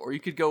real, or you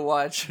could go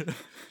watch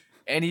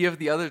any of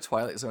the other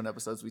Twilight Zone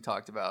episodes we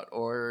talked about,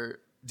 or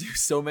do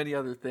so many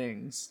other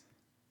things.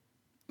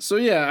 So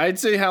yeah, I'd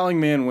say Howling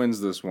Man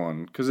wins this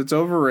one because it's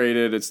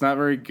overrated. It's not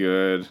very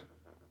good.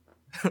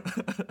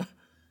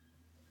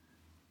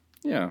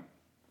 Yeah.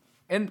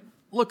 And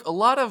look, a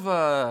lot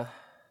of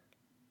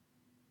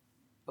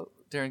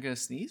Darren gonna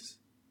sneeze?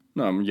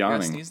 No, I'm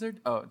yawning. Sneeze there?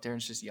 Oh,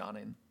 Darren's just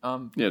yawning.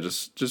 Yeah,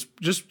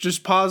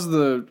 just pause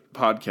the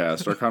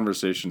podcast, our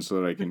conversation,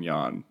 so that I can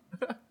yawn.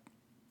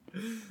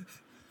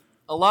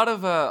 A lot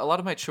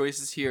of my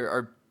choices here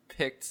are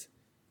picked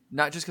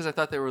not just because I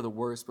thought they were the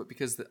worst, but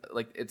because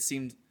it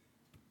seemed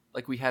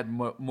like we had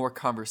more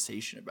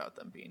conversation about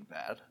them being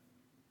bad.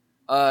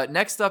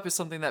 Next up is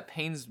something that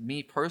pains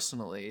me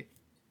personally.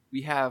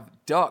 We have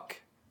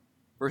Duck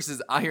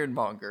versus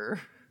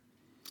Ironmonger.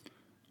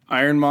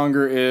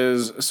 Ironmonger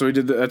is so he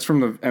did that's from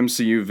the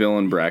MCU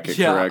villain bracket,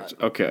 correct?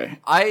 Okay.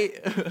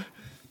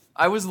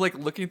 I was like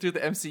looking through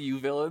the MCU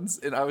villains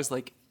and I was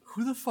like,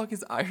 who the fuck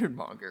is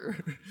Ironmonger?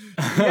 Did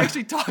we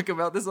actually talk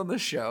about this on the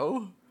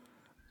show?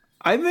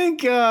 I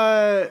think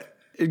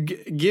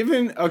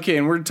given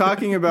and we're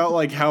talking about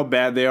like how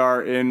bad they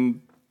are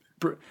in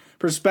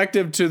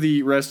perspective to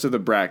the rest of the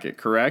bracket,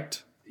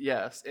 correct?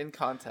 Yes, in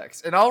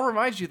context. And I'll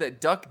remind you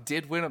that Duck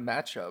did win a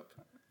matchup.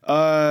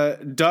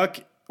 Duck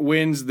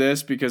wins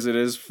this because it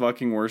is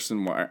fucking worse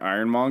than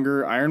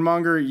Ironmonger.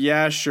 Ironmonger,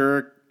 yeah,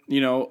 sure,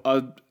 you know,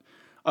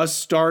 a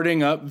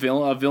starting up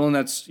villain, a villain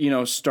that's, you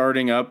know,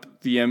 starting up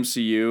the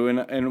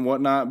MCU and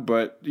whatnot,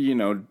 but, you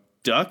know,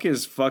 Duck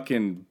is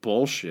fucking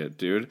bullshit,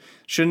 dude.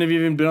 Shouldn't have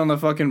even been on the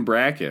fucking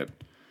bracket.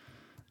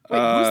 Wait,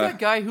 who's that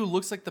guy who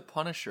looks like the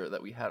Punisher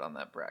that we had on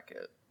that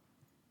bracket?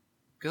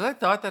 Because I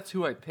thought that's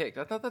who I picked.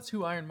 I thought that's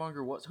who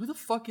Ironmonger was. Who the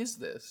fuck is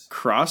this?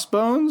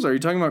 Crossbones? Are you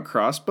talking about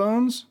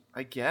Crossbones?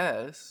 I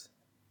guess.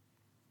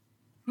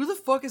 Who the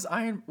fuck is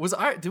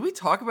Did we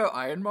talk about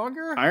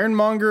Ironmonger?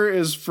 Ironmonger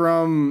is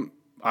from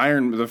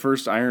the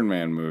first Iron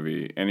Man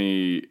movie, and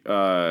he's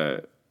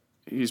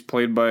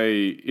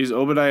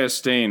Obadiah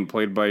Stane,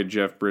 played by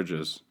Jeff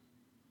Bridges.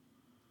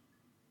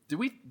 Do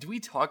we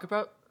talk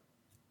about?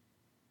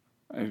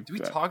 Did we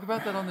talk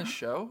about that on the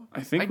show?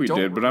 I think we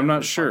did, but I'm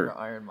not sure.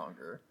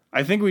 Ironmonger.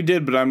 I think we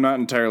did, but I'm not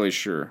entirely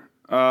sure.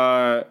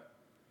 Yeah,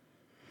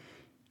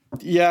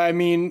 I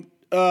mean,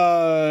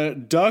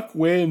 Duck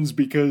wins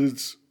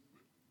because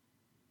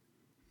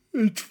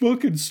it's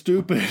fucking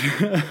stupid.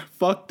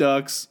 Fuck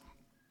ducks.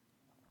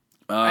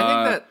 I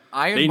think that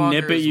Ironmonger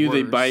they nip at you, worse.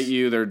 They bite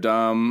you, they're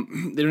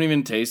dumb. They don't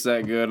even taste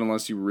that good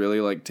unless you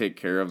really like take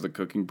care of the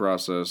cooking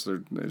process.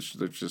 They're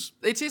just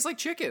they taste like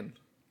chicken.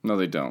 No,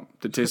 they don't.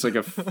 They taste like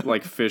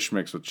like fish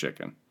mixed with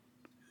chicken.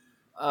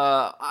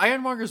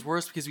 Ironmonger's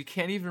worse because we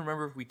can't even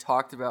remember if we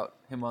talked about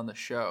him on the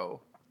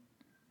show.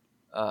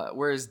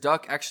 Whereas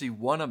Duck actually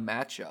won a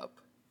matchup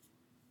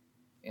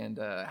and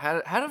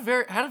had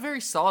a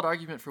very solid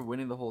argument for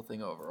winning the whole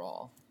thing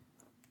overall.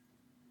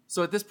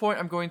 So at this point,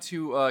 I'm going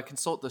to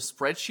consult the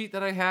spreadsheet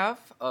that I have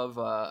of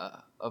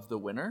the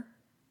winner,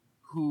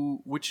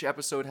 which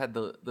episode had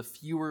the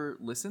fewer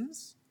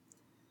listens,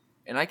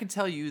 and I can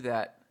tell you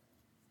that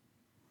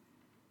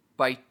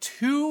by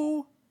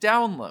 2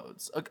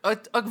 downloads,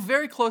 a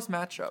very close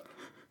matchup.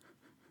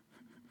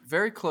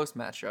 Very close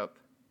matchup.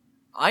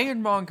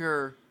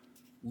 Ironmonger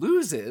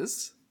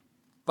loses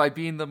by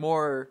being the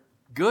more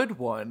good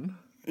one.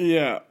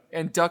 Yeah.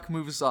 And Duck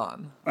moves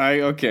on.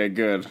 Okay,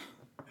 good.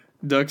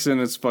 Duck's in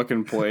its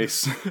fucking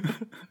place.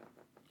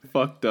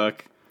 Fuck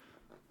Duck.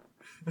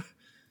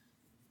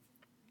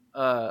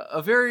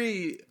 A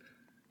very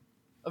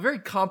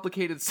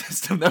complicated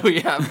system that we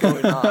have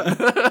going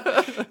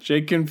on.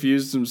 Jake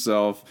confused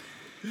himself.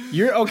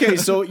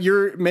 So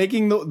you're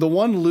making the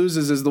one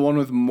loses is the one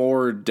with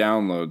more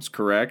downloads,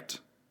 correct?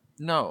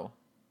 No.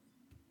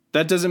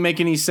 That doesn't make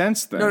any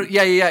sense then. No,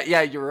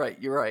 yeah, you're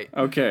right.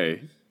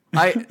 Okay.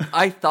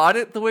 I thought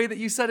it the way that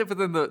you said it, but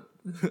then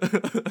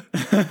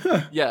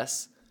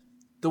yes.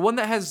 The one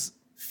that has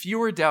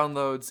fewer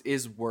downloads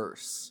is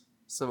worse.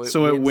 So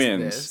it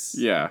wins. This.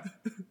 Yeah.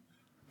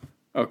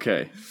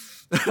 Okay.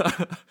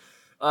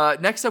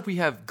 Next up we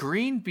have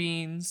Green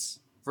Beans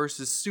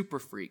versus Super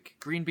Freak.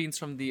 Green beans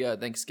from the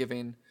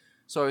Thanksgiving.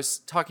 So I was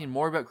talking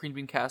more about green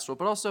bean casserole,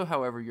 but also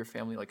however your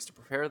family likes to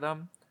prepare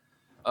them.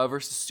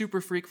 Versus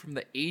Super Freak from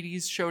the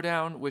 80s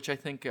showdown, which I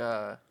think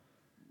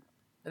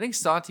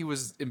Santi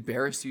was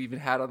embarrassed you even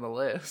had on the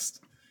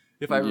list,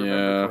 if I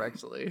remember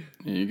correctly.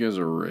 Yeah, you guys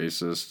are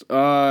racist.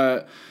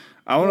 I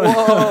want to.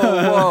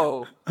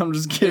 Whoa! I'm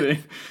just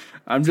kidding.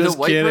 I'm just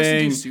kidding. Did the white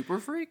person do Super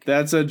Freak?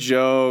 That's a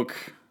joke.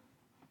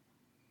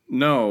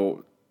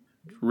 No,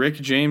 Rick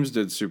James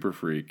did Super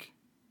Freak,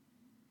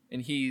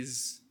 and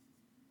he's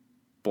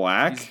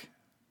black.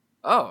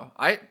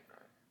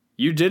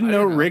 You didn't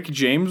know Rick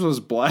James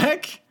was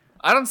black?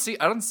 I don't see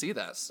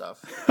that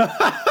stuff.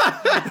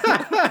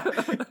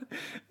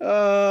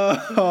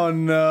 Oh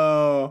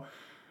no.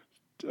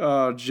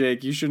 Oh,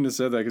 Jake, you shouldn't have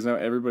said that because now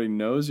everybody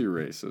knows you're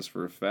racist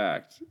for a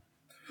fact.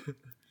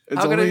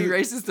 How can I be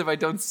racist if I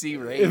don't see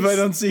race? If I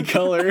don't see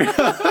color.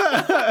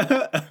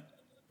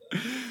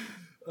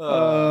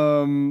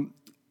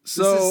 This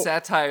is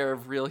satire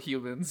of real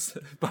humans,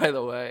 by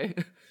the way.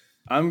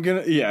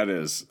 It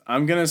is.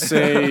 I'm gonna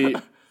say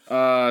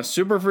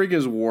Super Freak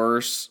is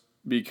worse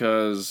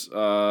because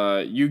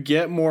you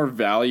get more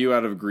value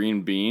out of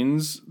green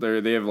beans.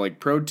 They have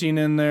like protein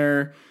in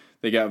there.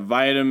 They got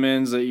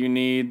vitamins that you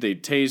need. They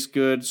taste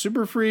good.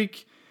 Super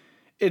Freak,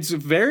 it's a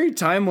very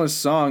timeless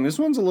song. This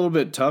one's a little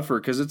bit tougher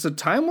because it's a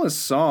timeless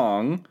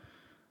song.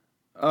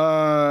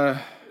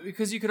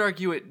 Because you could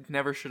argue it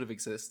never should have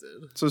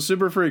existed. So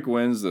Super Freak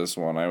wins this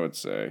one, I would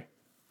say.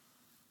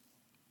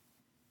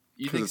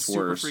 You think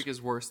Super Freak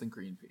is worse than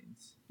green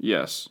beans?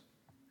 Yes.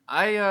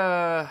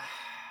 I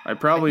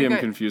probably am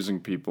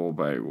confusing people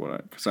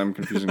because I'm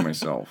confusing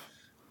myself.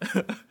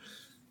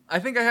 I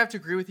think I have to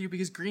agree with you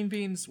because green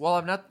beans, while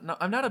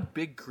I'm not a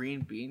big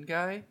green bean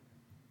guy,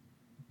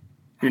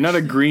 You're not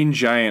a green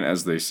giant,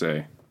 as they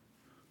say.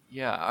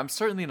 Yeah, I'm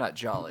certainly not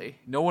jolly.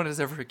 No one has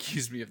ever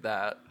accused me of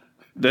that.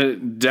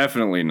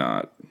 Definitely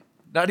not.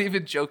 Not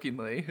even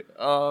jokingly.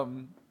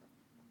 Would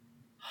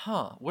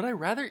I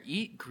rather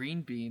eat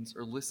green beans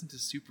or listen to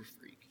Super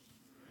Freak?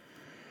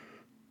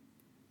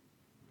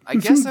 I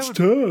guess I would.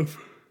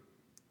 Tough.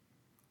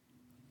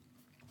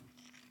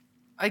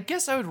 I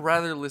guess I would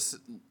rather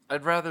listen.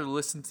 I'd rather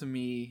listen to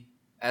me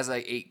as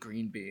I ate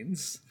green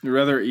beans. You'd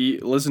rather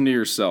listen to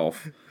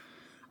yourself.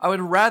 I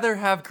would rather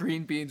have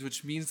green beans,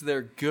 which means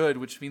they're good,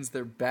 which means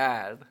they're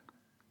bad.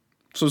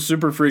 So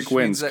Super Freak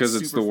wins because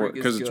it's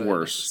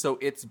worse. So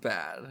it's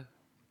bad.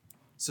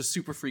 So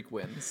Super Freak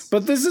wins.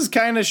 But this is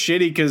kind of shitty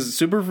because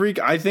Super Freak,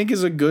 I think,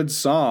 is a good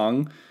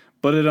song,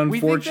 but it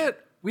unfortunately...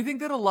 We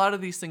think that a lot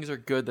of these things are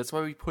good. That's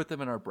why we put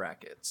them in our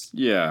brackets.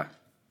 Yeah.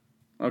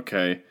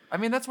 Okay. I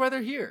mean, that's why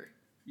they're here,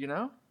 you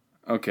know?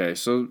 Okay,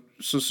 so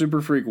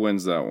Super Freak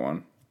wins that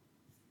one.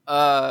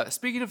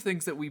 Speaking of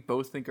things that we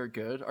both think are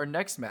good, our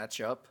next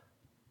matchup,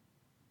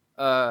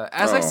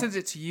 I sent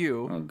it to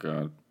you... Oh,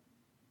 God.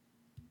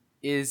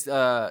 Is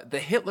the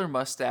Hitler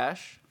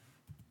mustache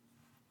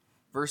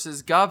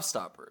versus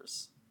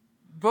Gobstoppers.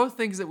 Both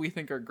things that we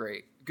think are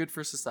great. Good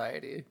for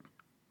society.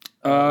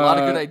 A lot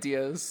of good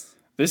ideas.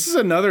 This is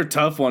another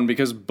tough one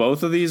because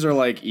both of these are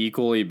like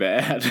equally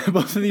bad.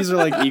 Both of these are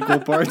like equal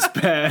parts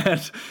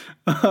bad.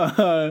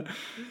 I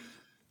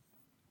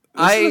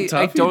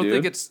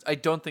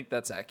don't think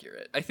that's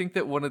accurate. I think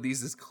that one of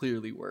these is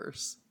clearly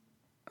worse.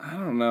 I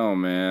don't know,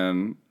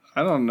 man.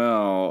 I don't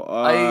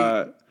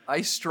know.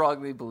 I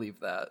strongly believe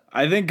that.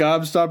 I think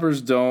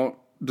Gobstoppers don't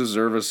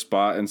deserve a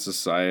spot in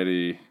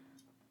society.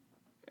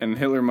 And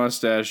Hitler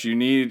mustache,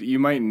 you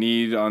might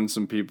need on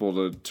some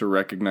people to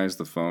recognize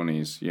the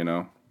phonies, you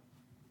know?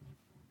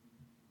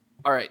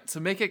 All right, to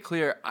make it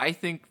clear, I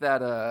think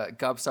that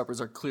Gobstoppers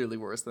are clearly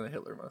worse than a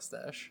Hitler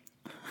mustache.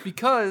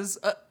 Because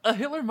a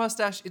Hitler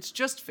mustache, it's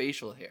just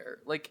facial hair.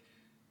 Like,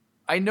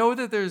 I know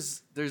that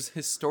there's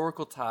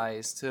historical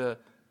ties to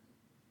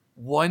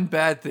one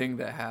bad thing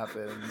that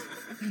happened.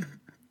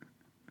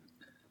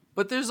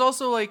 But there's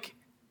also, like,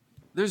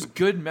 there's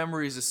good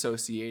memories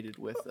associated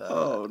with with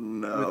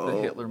the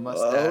Hitler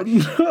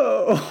mustache.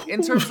 Oh, no.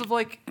 In terms of,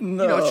 like, you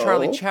know,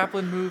 Charlie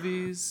Chaplin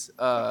movies.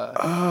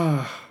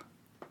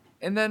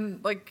 And then,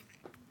 like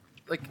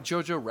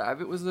Jojo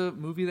Rabbit was a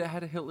movie that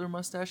had a Hitler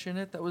mustache in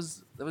it that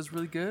was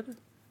really good.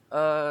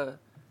 So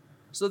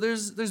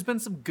there's been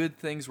some good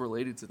things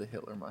related to the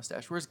Hitler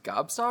mustache. Whereas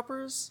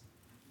Gobstoppers,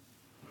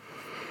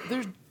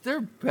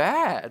 they're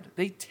bad.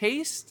 They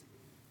taste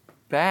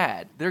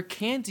bad. They're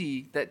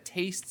candy that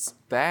tastes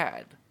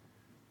bad.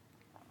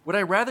 Would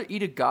I rather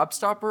eat a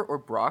Gobstopper or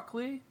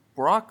broccoli?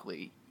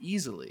 Broccoli,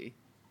 easily.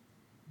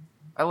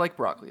 I like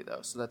broccoli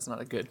though, so that's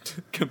not a good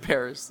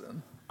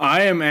comparison.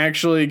 I am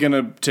actually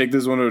gonna take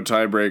this one to a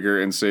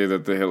tiebreaker and say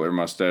that the Hitler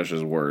mustache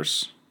is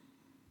worse.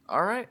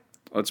 All right.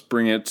 Let's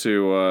bring it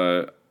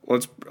to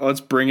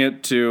let's bring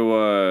it to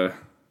a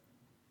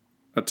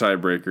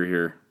tiebreaker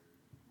here.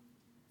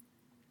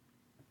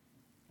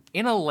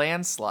 In a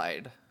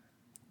landslide,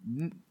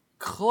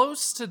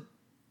 close to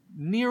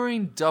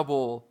nearing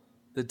double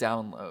the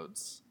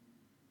downloads,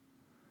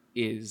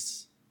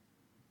 is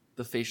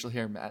the Facial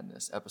Hair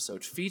Madness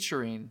episode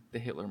featuring the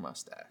Hitler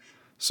mustache.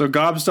 So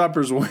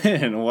Gobstoppers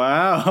win.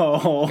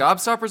 Wow.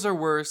 Gobstoppers are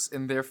worse,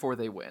 and therefore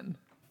they win.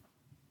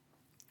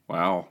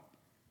 Wow.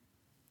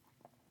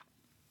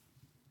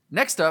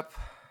 Next up,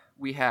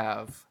 we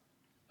have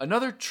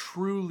another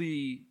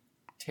truly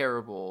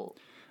terrible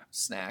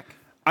snack.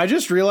 I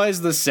just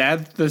realized the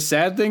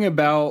sad thing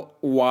about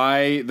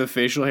why the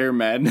Facial Hair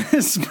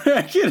Madness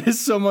bracket is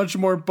so much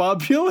more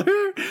popular,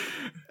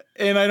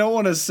 and I don't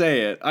want to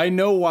say it. I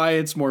know why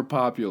it's more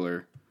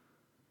popular.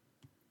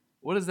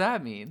 What does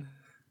that mean?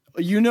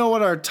 You know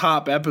what our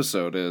top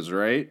episode is,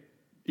 right?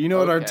 You know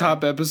what our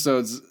top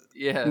episode's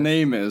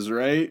name is,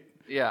 right?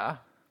 Yeah.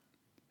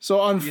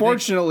 So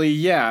unfortunately,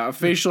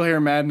 Facial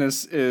Hair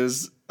Madness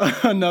is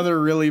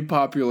another really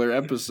popular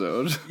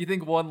episode. You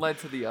think one led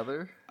to the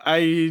other?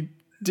 I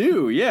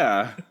do,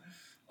 yeah.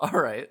 All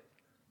right.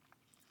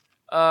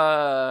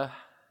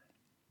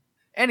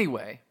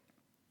 Anyway,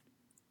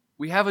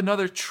 we have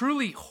another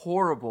truly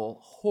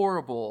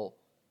horrible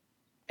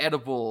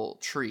edible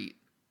treat.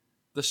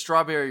 The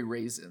strawberry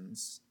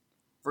raisins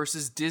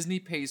versus Disney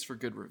pays for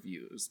good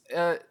reviews.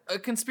 A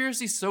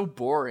conspiracy so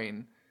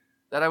boring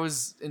that I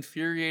was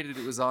infuriated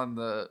it was on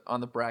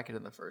the bracket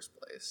in the first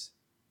place.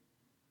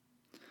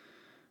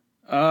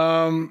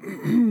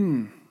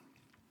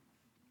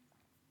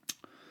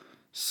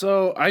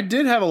 So I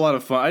did have a lot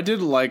of fun. I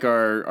did like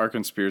our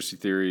conspiracy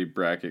theory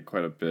bracket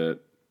quite a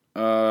bit.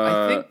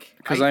 I think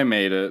because I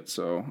made it,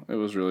 so it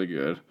was really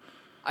good.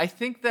 I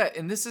think that,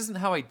 and this isn't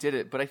how I did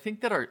it, but I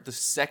think that the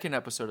second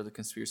episode of the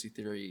conspiracy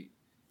theory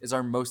is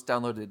our most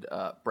downloaded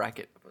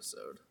bracket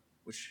episode,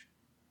 which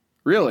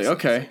really sense,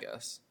 okay. I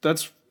guess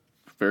That's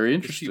very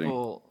interesting.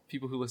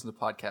 People who listen to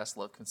podcasts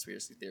love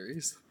conspiracy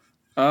theories.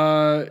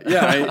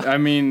 I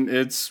mean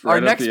it's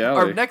right up the alley.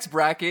 Our next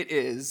bracket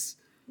is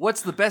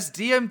What's the best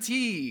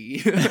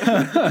DMT?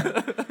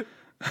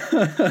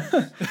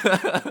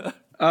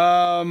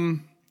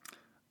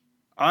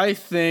 I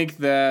think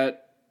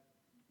that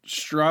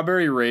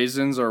strawberry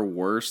raisins are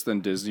worse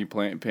than Disney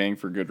paying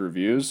for good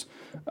reviews,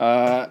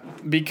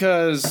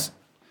 because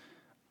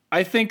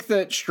I think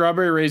that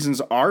strawberry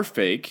raisins are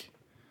fake.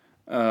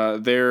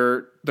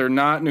 They're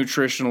not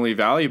nutritionally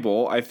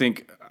valuable.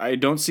 I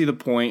don't see the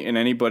point in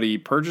anybody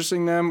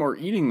purchasing them or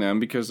eating them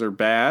because they're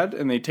bad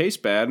and they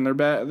taste bad and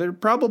they're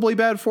probably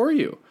bad for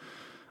you.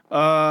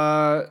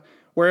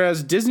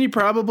 Whereas Disney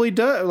probably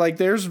does. Like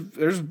there's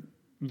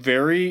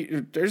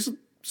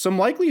some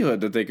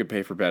likelihood that they could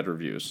pay for bad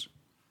reviews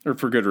or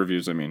for good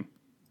reviews. I mean,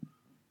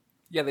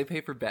 yeah, they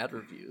pay for bad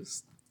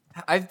reviews.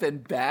 I've been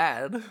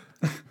bad.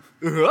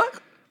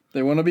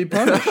 They want to be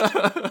punished.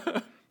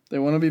 They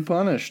want to be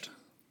punished.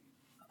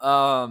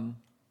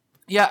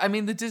 Yeah, I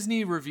mean, the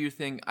Disney review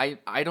thing,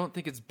 I don't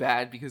think it's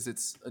bad because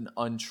it's an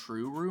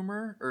untrue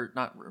rumor, or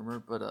not rumor,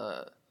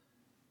 but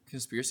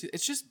conspiracy.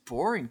 It's just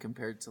boring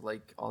compared to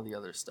like all the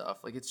other stuff.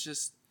 Like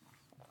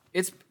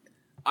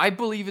I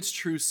believe it's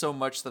true so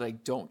much that I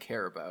don't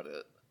care about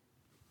it.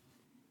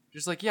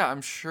 Just like, yeah,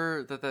 I'm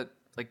sure that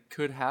like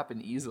could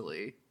happen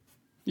easily.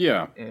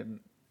 Yeah.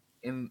 And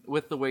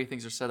with the way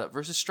things are set up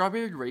versus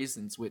strawberry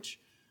raisins, which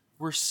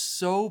were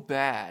so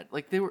bad.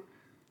 Like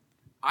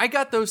I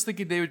got those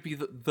thinking they would be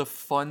the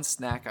fun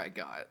snack I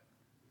got.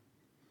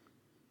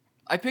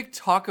 I picked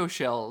taco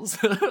shells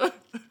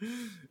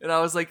and I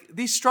was like,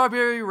 these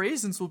strawberry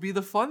raisins will be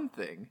the fun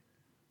thing.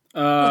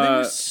 They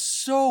were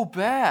so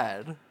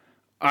bad.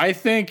 I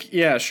think,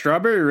 yeah,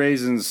 strawberry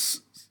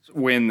raisins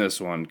win this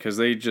one because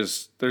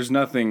there's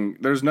nothing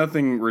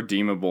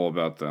redeemable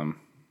about them.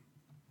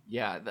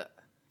 Yeah.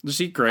 Just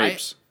eat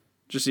grapes.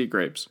 Just eat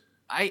grapes.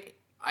 I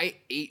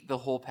ate the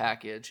whole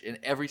package, and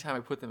every time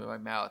I put them in my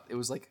mouth, it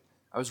was like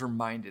I was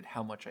reminded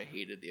how much I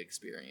hated the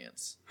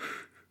experience.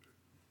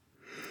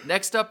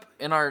 Next up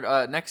in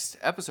our next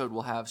episode,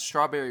 we'll have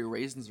strawberry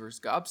raisins versus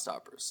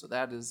gobstoppers. So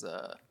that is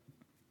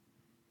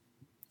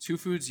two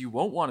foods you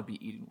won't want to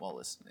be eating while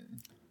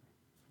listening.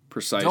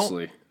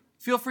 Precisely.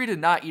 Feel free to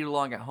not eat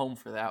along at home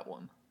for that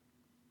one.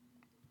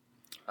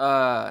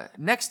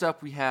 Next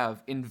up, we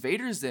have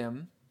Invader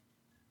Zim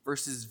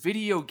versus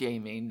video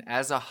gaming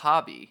as a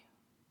hobby.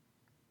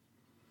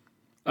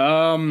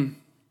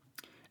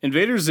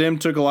 Invader Zim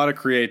took a lot of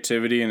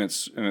creativity and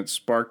it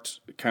sparked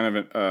kind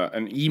of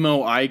an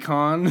emo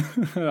icon,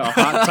 a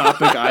hot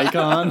topic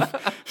icon.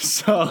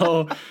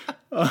 So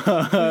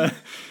I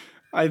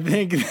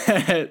think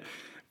that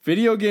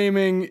video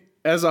gaming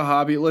as a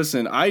hobby,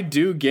 listen, I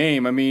do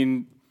game. I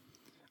mean,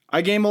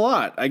 I game a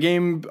lot. I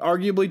game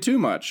arguably too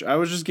much. I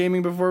was just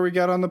gaming before we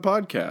got on the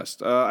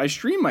podcast. I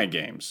stream my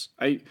games.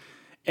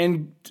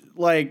 And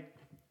like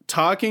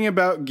talking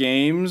about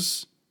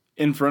games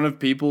in front of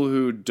people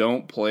who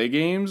don't play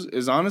games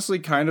is honestly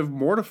kind of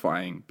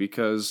mortifying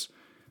because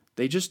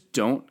they just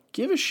don't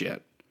give a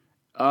shit.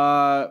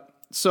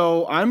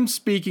 So I'm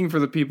speaking for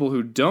the people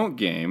who don't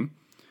game,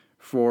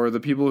 for the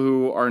people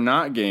who are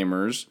not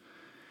gamers,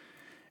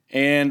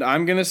 and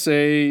I'm going to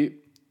say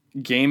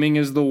gaming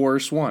is the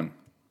worst one.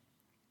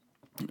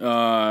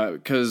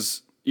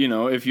 Because, you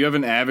know, if you have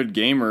an avid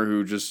gamer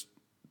who just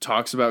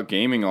talks about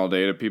gaming all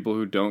day to people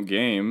who don't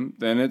game,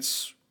 then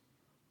it's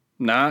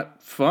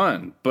not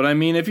fun. But I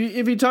mean, if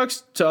he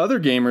talks to other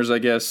gamers, I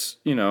guess,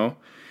 you know,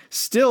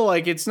 still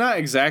like it's not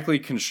exactly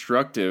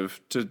constructive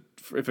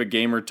if a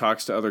gamer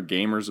talks to other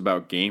gamers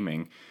about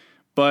gaming.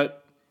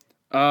 But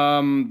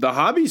the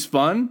hobby's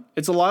fun.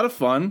 It's a lot of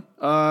fun.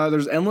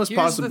 There's endless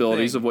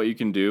possibilities of what you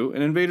can do,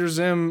 and Invader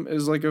Zim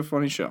is like a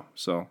funny show.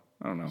 So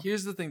I don't know.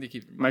 Here's the thing to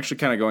keep in mind. I'm actually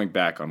kind of going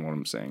back on what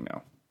I'm saying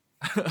now.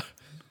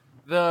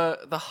 The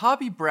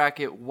hobby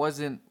bracket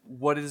wasn't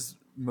what is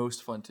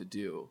most fun to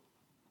do.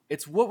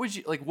 It's what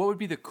would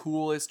be the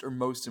coolest or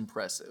most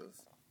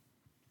impressive.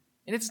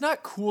 And it's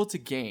not cool to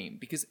game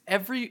because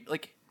everyone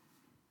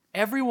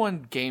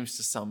games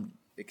to some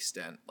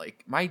extent.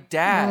 Like my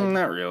dad,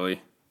 not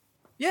really.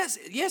 Yes,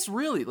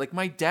 really. Like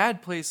my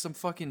dad plays some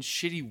fucking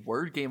shitty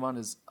word game on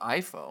his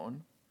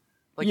iPhone.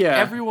 Like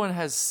everyone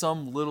has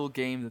some little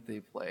game that they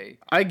play.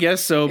 I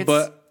guess so,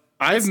 but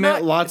I've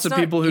met lots of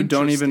people who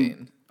don't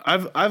even.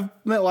 I've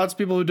met lots of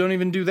people who don't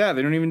even do that.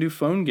 They don't even do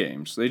phone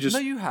games. They just. No,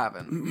 you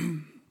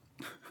haven't.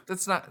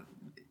 That's not.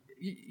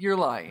 You're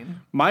lying.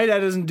 My dad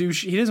doesn't do.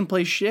 He doesn't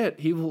play shit.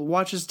 He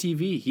watches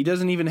TV. He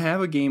doesn't even have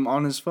a game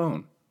on his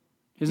phone.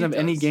 He doesn't have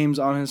any games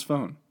on his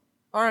phone.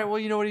 All right. Well,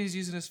 you know what he's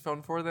using his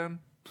phone for then?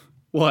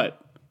 What?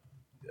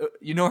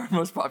 You know our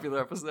most popular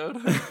episode?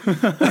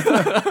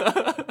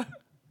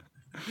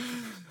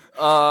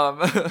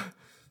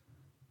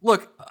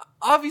 Look,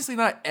 obviously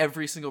not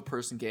every single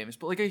person games,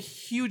 but like a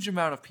huge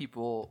amount of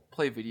people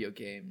play video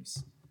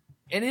games.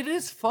 And it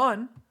is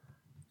fun.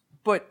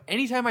 But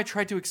anytime I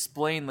try to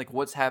explain like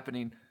what's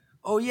happening,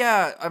 oh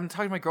yeah, I'm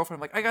talking to my girlfriend,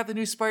 I'm like, I got the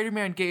new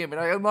Spider-Man game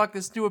and I unlocked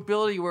this new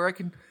ability where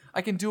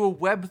I can do a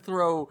web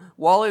throw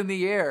while in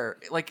the air.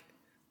 Like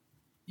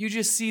you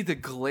just see the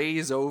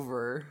glaze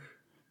over.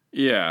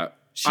 Yeah.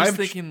 She's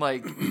thinking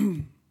like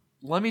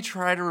let me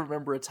try to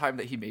remember a time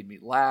that he made me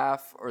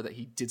laugh or that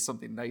he did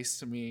something nice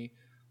to me.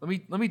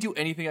 Let me do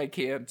anything I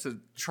can to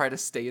try to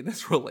stay in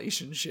this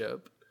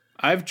relationship.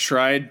 I've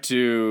tried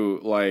to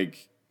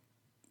like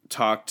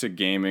talk to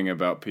gaming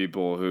about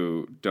people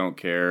who don't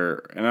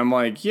care, and I'm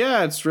like,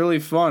 yeah, it's really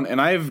fun. And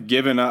I've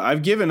given up.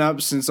 I've given up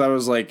since I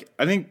was like,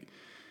 I think,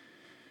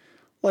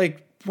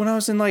 like when I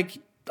was in like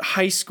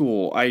high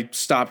school, I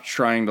stopped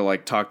trying to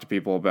like talk to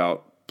people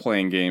about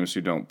playing games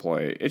who don't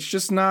play. It's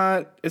just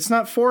not. It's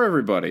not for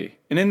everybody.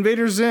 And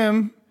Invader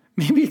Zim,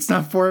 maybe it's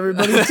not for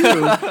everybody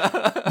too,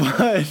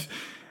 but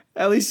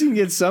at least you can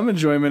get some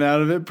enjoyment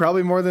out of it.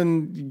 Probably more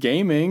than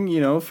gaming, you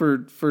know,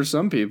 for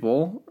some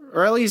people.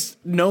 Or at least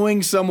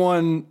knowing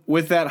someone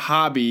with that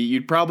hobby,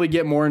 you'd probably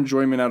get more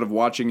enjoyment out of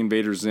watching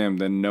Invader Zim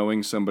than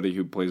knowing somebody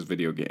who plays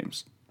video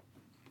games.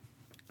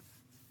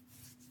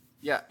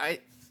 Yeah, I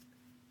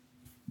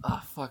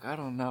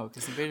don't know,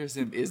 because Invader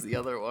Zim is the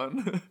other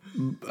one.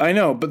 I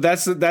know, but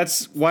that's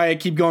why I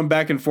keep going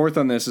back and forth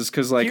on this, is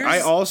because like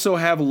I also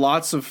have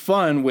lots of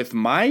fun with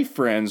my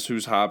friends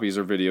whose hobbies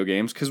are video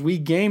games, because we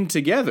game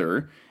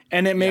together,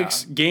 and it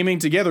makes gaming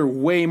together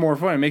way more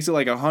fun. It makes it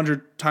like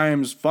 100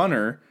 times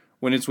funner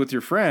when it's with your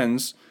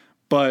friends.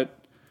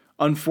 But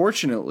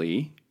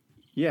unfortunately,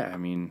 yeah, I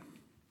mean,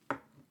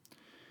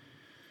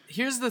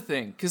 here's the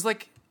thing, because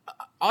like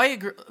I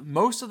agree.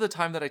 Most of the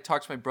time that I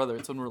talk to my brother,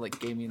 it's when we're like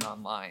gaming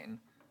online,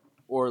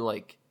 or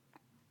like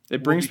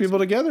it brings people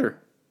together.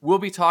 We'll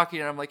be talking,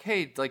 and I'm like,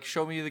 "Hey, like,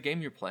 show me the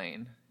game you're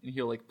playing," and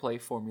he'll like play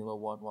Formula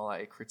One while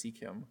I critique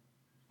him.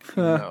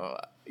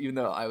 Even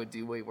though I would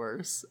do way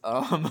worse.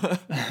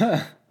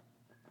 Like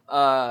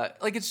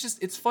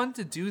it's fun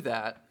to do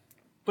that,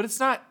 but it's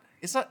not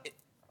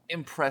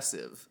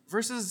impressive.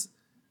 Versus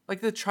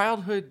like the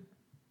childhood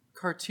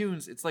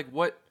cartoons, it's like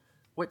what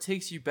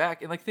takes you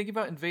back. And like thinking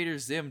about Invader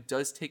Zim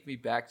does take me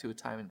back to a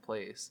time and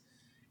place.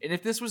 And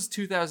if this was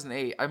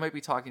 2008, I might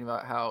be talking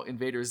about how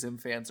Invader Zim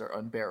fans are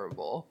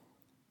unbearable.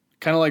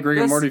 Kind of like Rick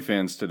and Morty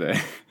fans today.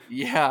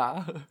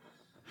 Yeah.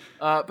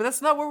 But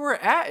that's not where we're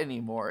at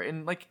anymore.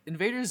 And like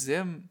Invader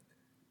Zim,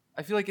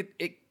 I feel like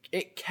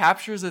it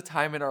captures a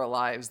time in our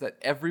lives that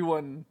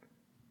everyone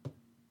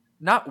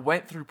not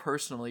went through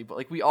personally, but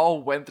like we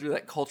all went through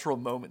that cultural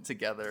moment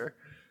together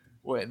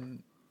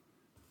when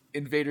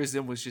Invader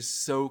Zim was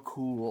just so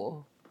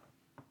cool.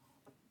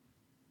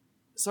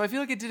 So I feel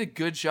like it did a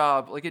good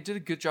job. Like it did a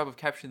good job of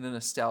capturing the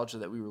nostalgia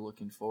that we were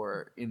looking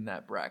for in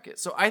that bracket.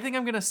 So I think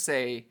I'm going to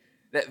say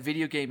that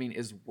video gaming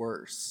is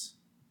worse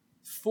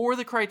for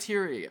the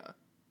criteria.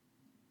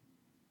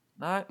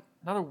 Not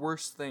a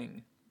worse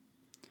thing.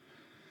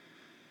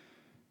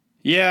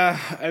 Yeah,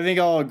 I think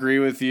I'll agree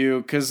with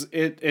you, because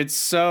it's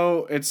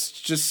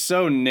just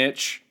so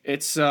niche.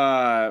 It's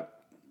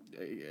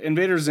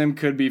Invader Zim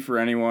could be for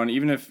anyone,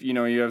 even if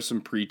you have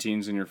some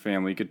preteens in your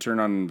family. You could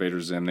turn on Invader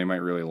Zim; they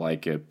might really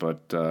like it.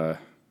 But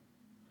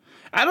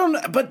I don't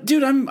know. But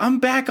dude, I'm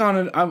back on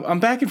it.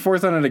 I'm back and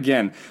forth on it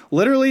again.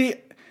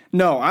 Literally,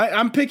 no.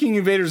 I'm picking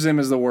Invader Zim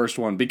as the worst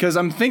one, because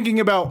I'm thinking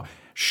about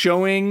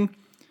showing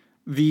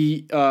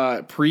the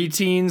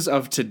preteens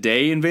of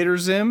today Invader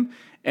Zim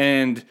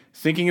and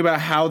thinking about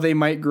how they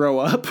might grow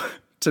up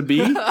to be.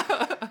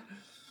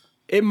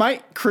 It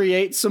might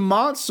create some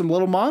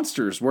little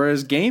monsters.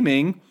 Whereas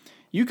gaming,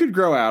 you could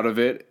grow out of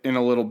it in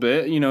a little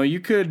bit. You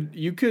could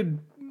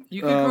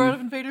grow out of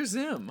Invader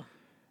Zim.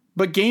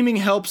 But gaming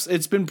helps.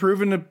 It's been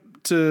proven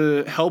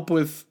to help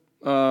with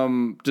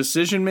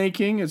decision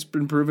making. It's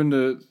been proven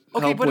to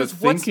help with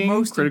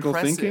thinking, critical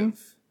thinking.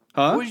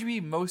 Huh? Would you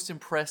be most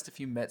impressed if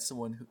you met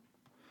someone who?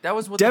 That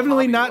was what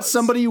definitely not was.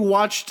 Somebody who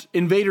watched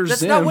Invader Zim.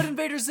 That's not what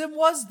Invader Zim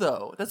was,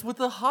 though. That's what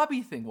the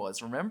hobby thing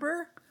was.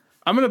 Remember?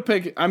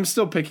 I'm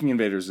still picking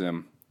Invader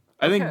Zim.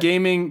 I think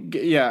gaming.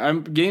 Yeah,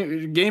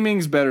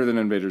 gaming's better than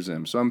Invader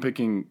Zim, so I'm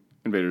picking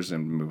Invader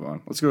Zim to move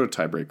on. Let's go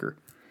to tiebreaker.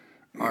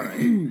 All right.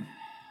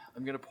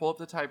 I'm gonna pull up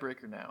the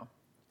tiebreaker now.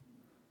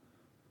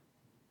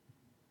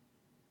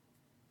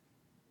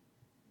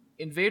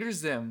 Invader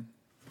Zim,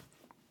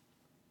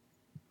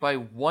 by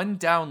one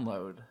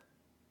download,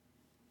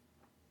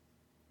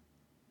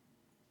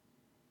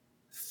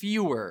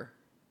 fewer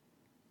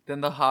than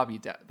the hobby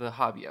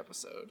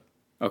episode.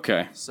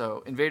 Okay.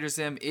 So Invader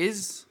Zim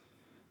is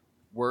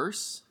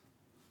worse,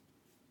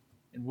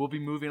 and we'll be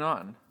moving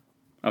on.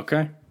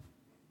 Okay.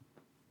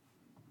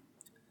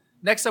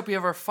 Next up, we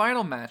have our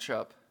final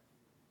matchup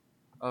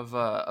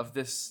of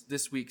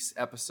this week's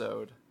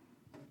episode.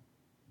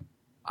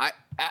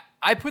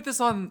 I put this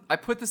on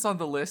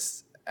the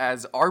list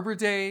as Arbor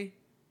Day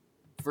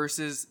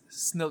versus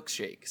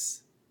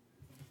Snilkshakes.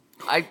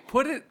 I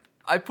put it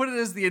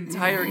as the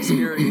entire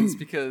experience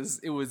because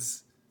it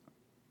was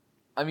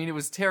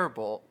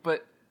terrible,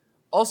 but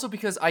also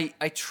because I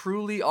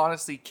truly,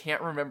 honestly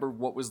can't remember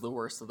what was the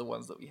worst of the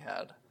ones that we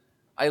had.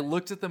 I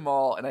looked at them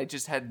all, and I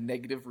just had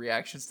negative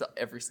reactions to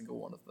every single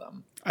one of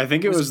them. I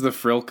think it was the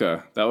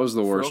Frilka. That was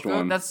the worst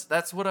one.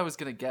 That's what I was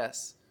going to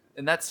guess.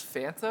 And that's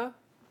Fanta?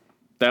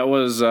 That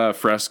was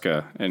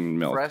Fresca and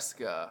milk.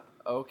 Fresca.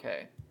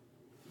 Okay.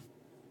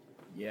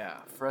 Yeah,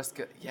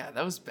 Fresca. Yeah,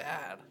 that was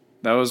bad.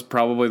 That was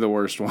probably the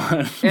worst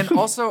one. And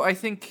also, I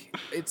think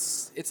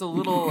it's a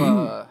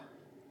little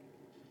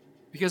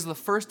because the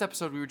first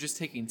episode we were just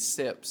taking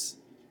sips.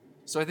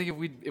 So I think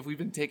if we've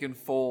been taking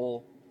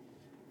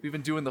we've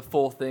been doing the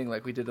full thing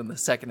like we did in the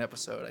second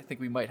episode, I think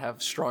we might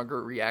have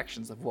stronger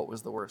reactions of what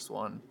was the worst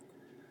one.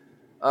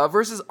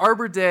 Versus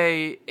Arbor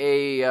Day,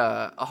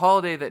 a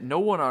holiday that no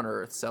one on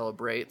Earth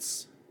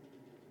celebrates.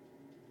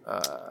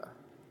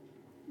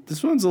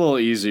 This one's a little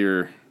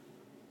easier.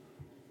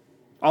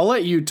 I'll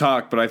let you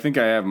talk, but I think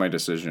I have my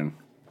decision.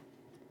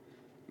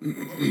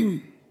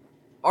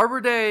 Arbor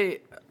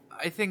Day,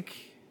 I think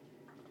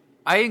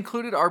I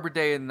included Arbor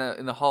Day in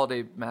the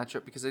holiday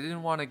matchup because I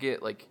didn't want to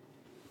get like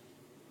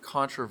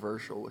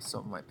controversial with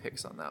some of my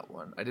picks on that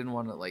one. I didn't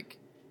want to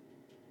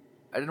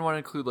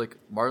include like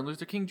Martin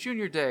Luther King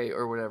Jr. Day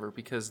or whatever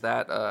because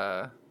that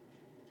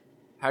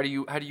how do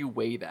you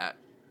weigh that?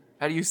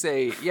 How do you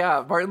say,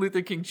 yeah, Martin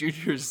Luther King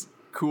Jr.'s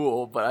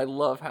cool, but I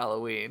love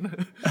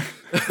Halloween.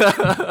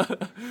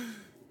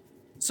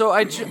 So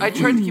I tried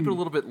to keep it a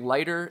little bit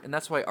lighter, and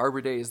that's why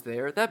Arbor Day is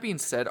there. That being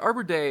said,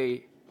 Arbor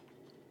Day,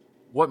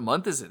 what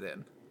month is it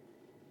in?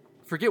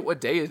 Forget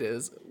what day it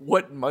is.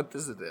 What month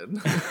is it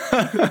in?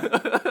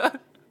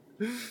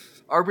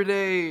 Arbor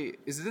Day,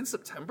 is it in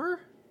September?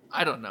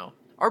 I don't know.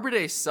 Arbor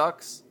Day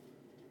sucks.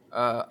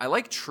 I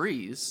like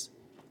trees.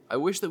 I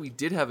wish that we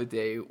did have a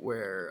day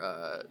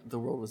where the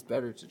world was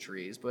better to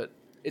trees, but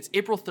it's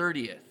April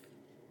 30th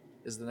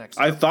is the next.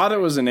 I thought it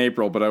was in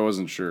April, but I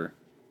wasn't sure.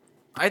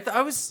 I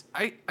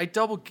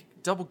double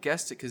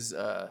guessed it because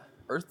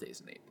Earth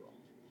Day's in April.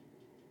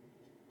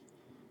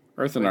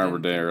 Earth and Arbor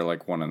Day are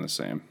like one and the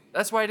same.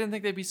 That's why I didn't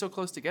think they'd be so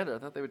close together. I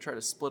thought they would try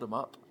to split them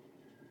up.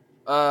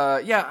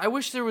 Yeah, I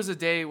wish there was a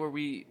day where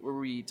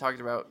we talked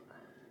about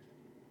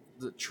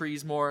the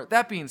trees more.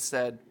 That being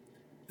said,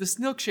 the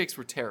Snilkshakes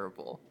were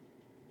terrible,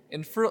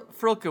 and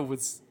Frilka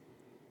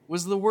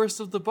was the worst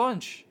of the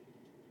bunch.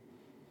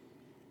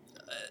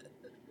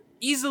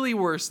 Easily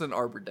worse than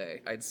Arbor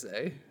Day, I'd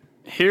say.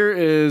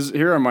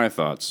 Here are my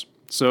thoughts.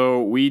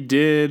 So we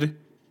did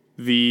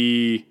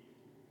the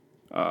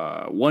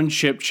one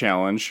chip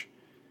challenge,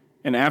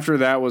 and after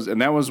that was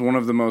one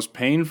of the most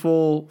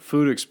painful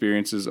food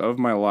experiences of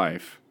my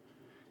life.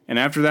 And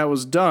after that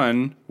was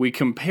done, we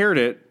compared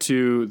it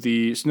to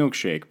the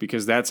Snilkshake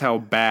because that's how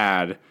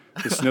bad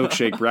the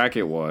Snilkshake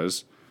bracket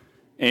was.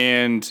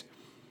 And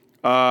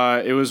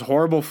it was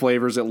horrible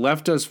flavors. It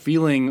left us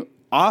feeling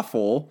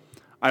awful.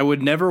 I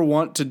would never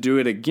want to do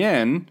it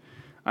again.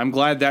 I'm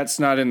glad that's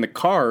not in the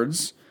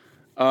cards.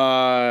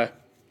 It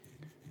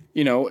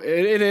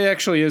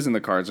actually is in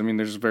the cards. I mean,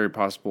 there's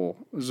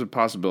a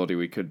possibility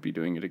we could be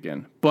doing it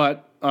again.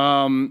 But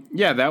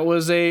that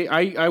was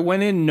I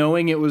went in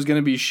knowing it was going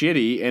to be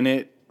shitty, and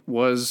it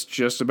was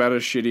just about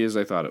as shitty as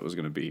I thought it was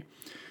going to be.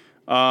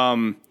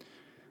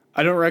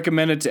 I don't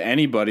recommend it to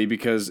anybody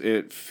because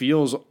it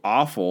feels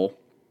awful.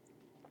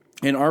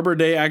 And Arbor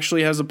Day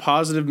actually has a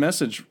positive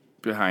message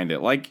behind it.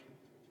 Like,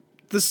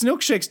 the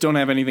Snilkshakes don't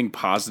have anything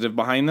positive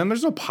behind them.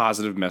 There's no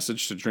positive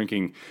message to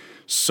drinking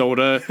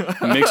soda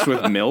mixed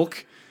with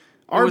milk.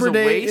 Arbor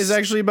Day is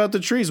actually about the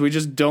trees. We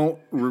just don't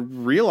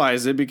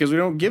realize it because we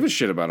don't give a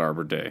shit about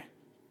Arbor Day.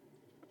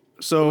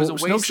 So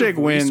Snilkshake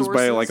wins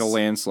by like a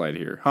landslide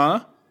here.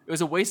 Huh? It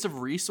was a waste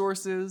of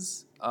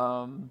resources.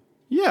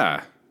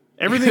 Yeah.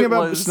 Everything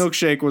about the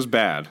Snilkshake was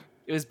bad.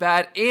 It was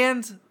bad.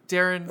 And,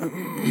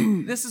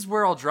 Darren, this is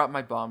where I'll drop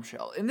my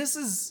bombshell. And this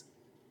is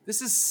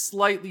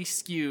slightly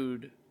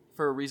skewed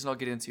for a reason I'll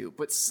get into.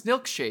 But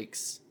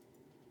Snilkshakes,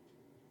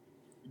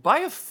 by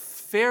a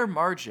fair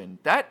margin,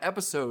 that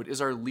episode is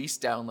our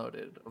least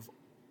downloaded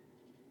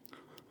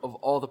of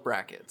all the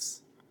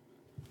brackets.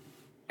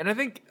 And I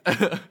think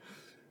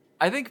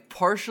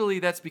partially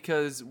that's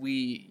because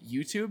we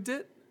YouTubed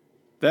it.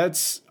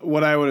 That's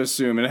what I would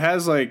assume. It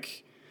has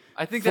like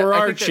for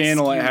our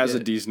channel it has a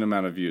decent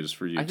amount of views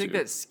for YouTube. I think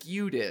that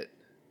skewed it.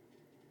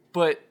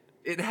 But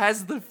it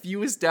has the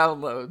fewest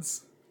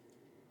downloads.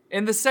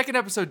 And the second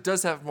episode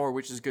does have more,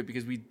 which is good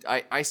because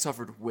I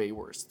suffered way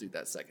worse through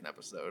that second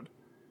episode.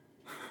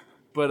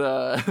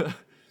 But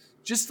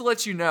just to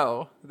let you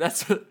know,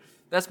 that's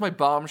my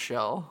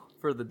bombshell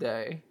for the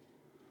day.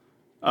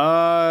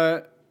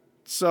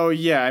 So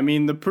yeah, I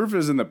mean the proof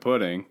is in the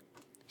pudding.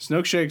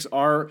 Snilkshakes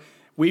are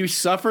we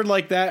suffered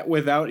like that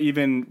we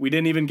didn't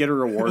even get a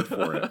reward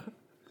for it.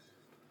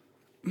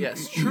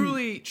 Yes,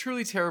 truly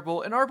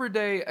terrible. And Arbor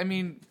Day, I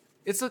mean,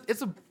 it's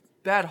a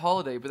bad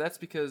holiday, but that's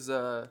because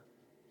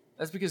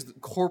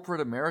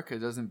corporate America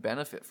doesn't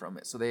benefit from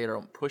it, so they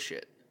don't push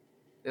it.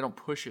 They don't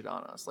push it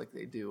on us like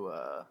they do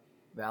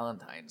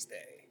Valentine's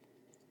Day.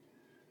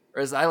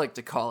 Or as I like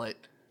to call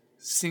it,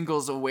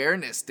 Singles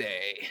Awareness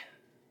Day.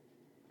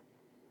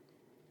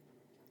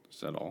 Is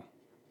that all?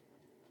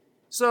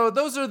 So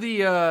those are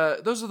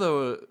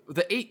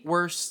the 8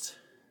 worst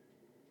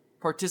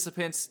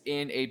participants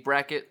in a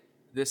bracket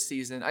this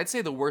season. I'd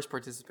say the worst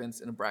participants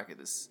in a bracket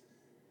this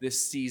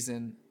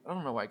season. I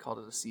don't know why I called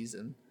it a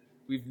season.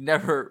 We've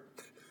never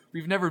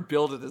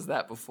billed it as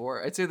that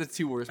before. I'd say the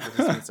 2 worst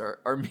participants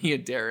are me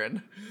and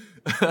Darren.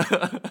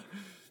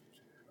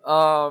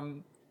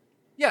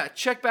 Yeah,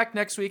 check back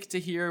next week to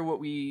hear what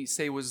we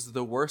say was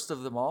the worst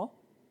of them all.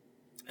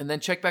 And then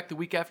check back the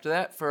week after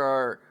that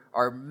for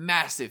our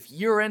massive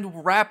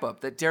year-end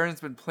wrap-up that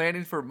Darren's been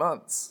planning for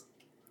months.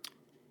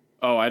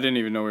 Oh, I didn't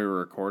even know we were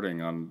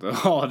recording on the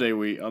holiday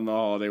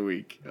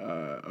week.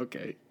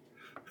 Okay.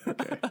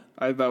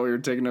 I thought we were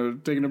taking a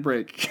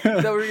break.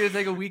 I thought we were going to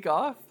take a week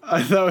off?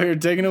 I thought we were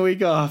taking a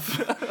week off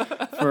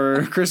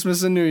for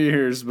Christmas and New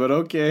Year's, but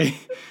okay.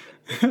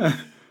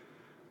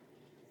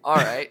 All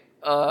right.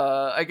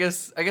 I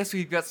guess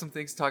we've got some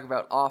things to talk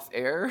about off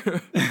air.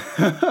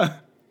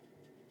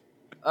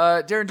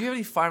 Darren, do you have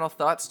any final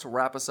thoughts to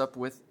wrap us up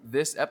with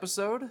this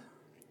episode?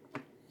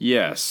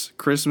 Yes.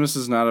 Christmas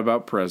is not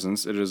about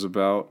presents. It is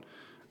about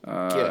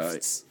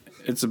gifts.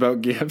 It's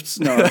about gifts.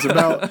 No,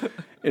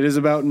 it is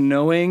about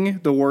knowing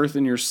the worth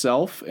in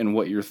yourself and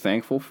what you're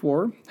thankful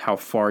for, how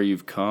far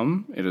you've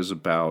come. It is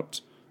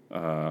about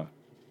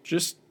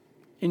just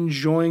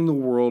enjoying the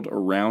world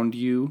around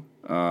you.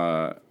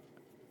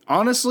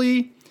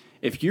 Honestly,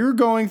 if you're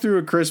going through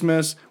a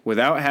Christmas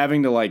without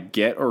having to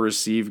get or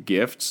receive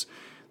gifts,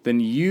 then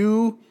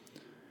you,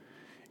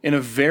 in a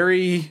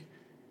very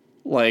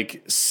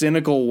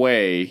cynical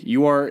way,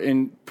 you are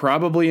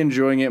probably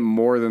enjoying it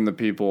more than the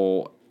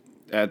people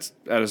at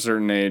a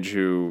certain age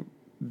who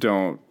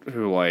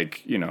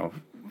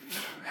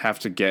have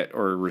to get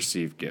or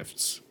receive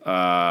gifts.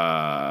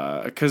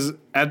 Because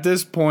at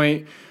this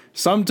point,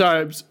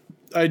 sometimes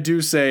I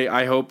do say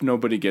I hope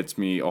nobody gets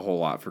me a whole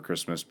lot for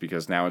Christmas,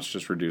 because now it's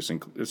just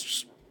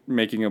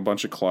making a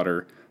bunch of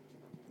clutter,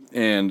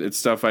 and it's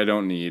stuff I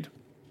don't need,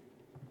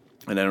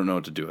 and I don't know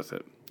what to do with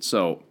it.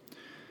 So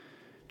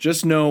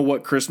just know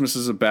what Christmas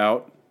is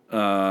about.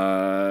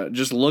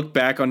 Just look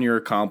back on your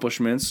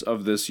accomplishments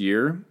of this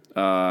year.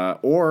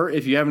 Or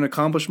if you haven't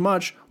accomplished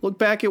much, look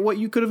back at what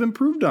you could have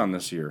improved on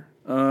this year.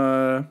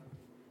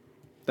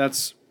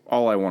 That's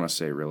all I want to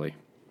say, really.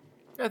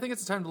 Yeah, I think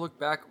it's time to look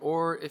back,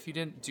 or if you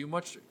didn't do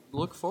much,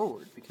 look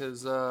forward,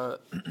 because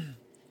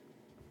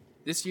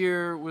this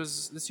year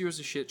was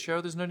a shit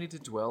show. There's no need to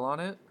dwell on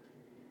it.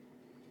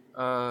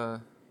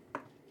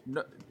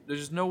 No,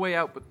 there's no way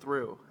out but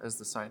through, as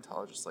the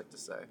Scientologists like to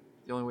say.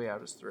 The only way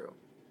out is through.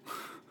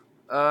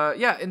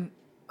 Yeah, and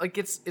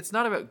it's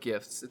not about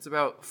gifts. It's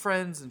about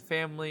friends and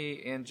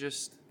family and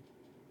just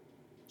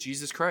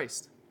Jesus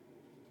Christ,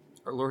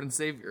 our Lord and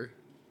Savior.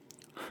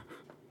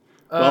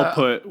 Well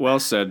put. Well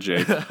said,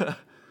 Jake.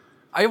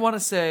 I want to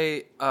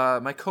say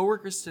my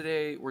coworkers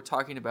today were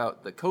talking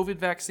about the COVID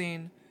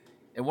vaccine,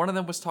 and one of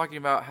them was talking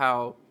about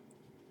how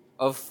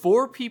of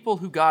 4 people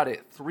who got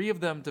it, 3 of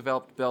them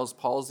developed Bell's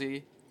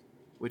palsy,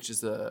 which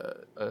is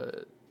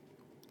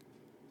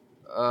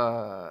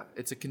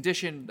it's a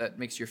condition that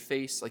makes your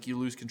face, you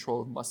lose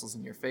control of muscles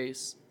in your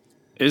face.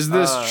 Is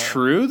this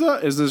true, though?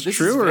 Is this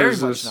true, or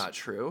is this not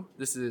true?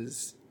 This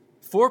is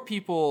 4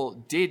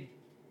 people did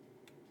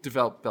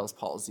develop Bell's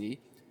palsy.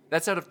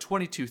 That's out of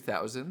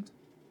 22,000,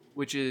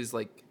 which is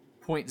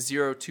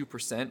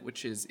 0.02%,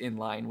 which is in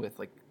line with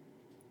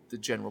the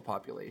general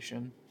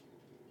population.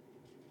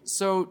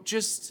 So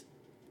just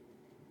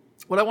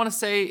what I want to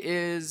say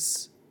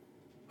is,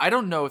 I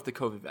don't know if the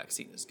COVID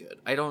vaccine is good.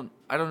 I don't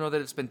know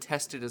that it's been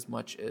tested as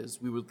much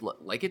as we would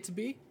like it to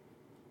be.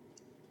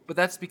 But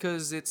that's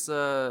because it's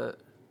we're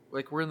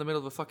in the middle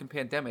of a fucking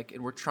pandemic,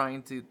 and we're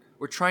trying to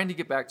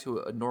get back to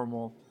a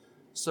normal.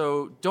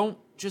 So don't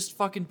just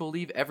fucking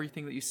believe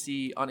everything that you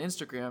see on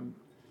Instagram,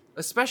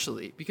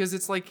 especially because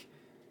it's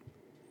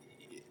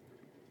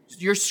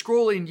you're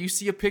scrolling, you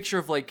see a picture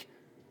of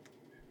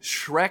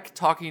Shrek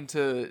talking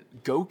to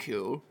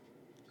Goku.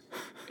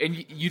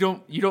 And you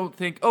don't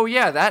think, oh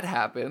yeah, that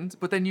happened.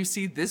 But then you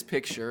see this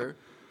picture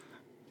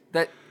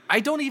that I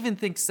don't even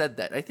think said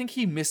that. I think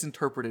he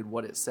misinterpreted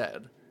what it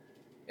said.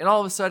 And all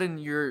of a sudden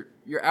you're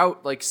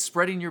out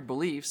spreading your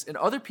beliefs, and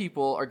other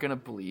people are gonna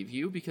believe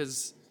you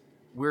because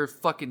we're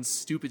fucking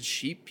stupid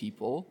sheep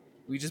people.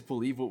 We just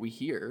believe what we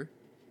hear.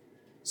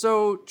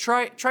 So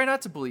try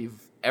not to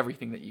believe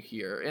everything that you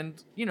hear,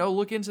 and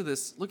look into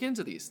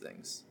these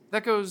things.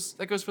 That goes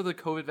for the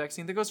COVID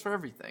vaccine. That goes for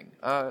everything.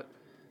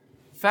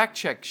 Fact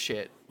check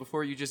shit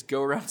before you just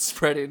go around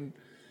spreading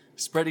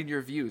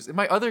your views. And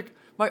my other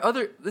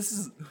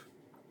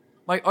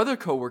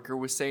coworker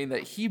was saying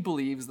that he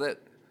believes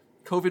that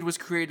COVID was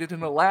created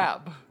in a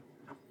lab.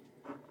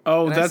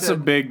 Oh, and that's a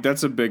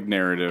big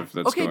narrative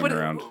that's going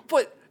around.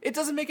 But it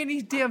doesn't make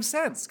any damn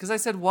sense, because I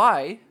said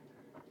why,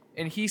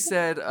 and he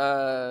said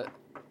that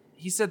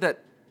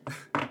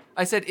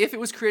I said, if it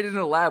was created in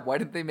a lab, why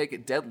didn't they make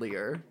it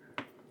deadlier?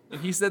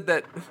 And he said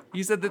that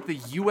the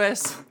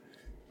U.S.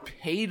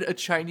 paid a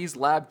Chinese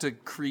lab to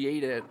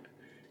create it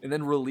and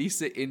then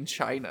release it in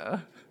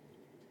China.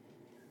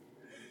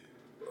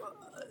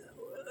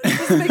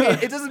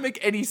 It doesn't make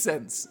any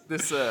sense,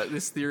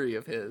 this theory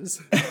of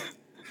his.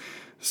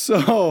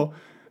 So,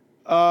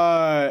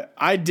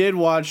 I did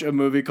watch a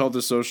movie called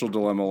The Social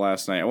Dilemma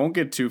last night. I won't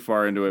get too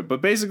far into it,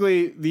 but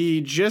basically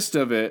the gist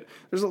of it,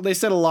 they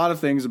said a lot of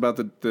things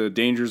about the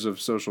dangers of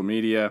social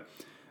media.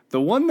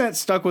 The one that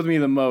stuck with me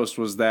the most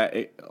was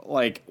that,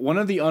 one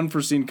of the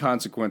unforeseen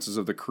consequences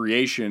of the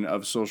creation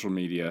of social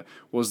media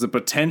was the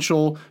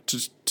potential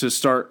to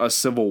start a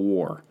civil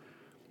war.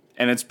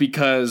 And it's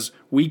because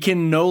we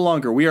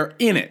are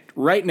in it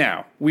right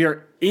now. We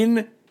are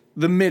in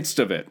the midst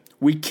of it.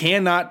 We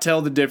cannot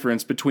tell the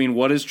difference between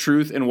what is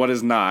truth and what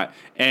is not.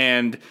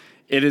 And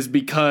it is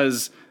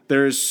because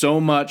there's so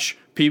much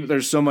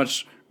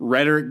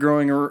rhetoric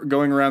going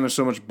around. There's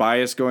so much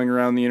bias going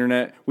around the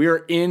internet. We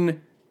are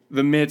in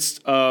the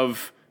midst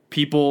of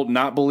people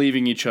not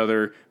believing each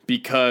other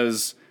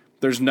because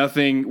there's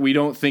nothing. We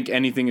don't think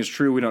anything is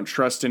true. We don't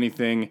trust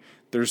anything.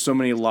 There's so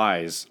many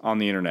lies on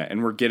the internet,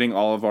 and we're getting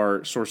all of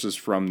our sources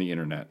from the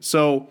internet.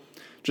 So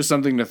just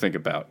something to think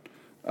about.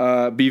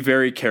 Be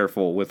very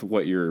careful with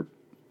what you're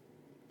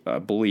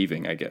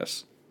believing, I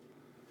guess.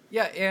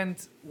 Yeah, and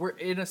we're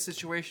in a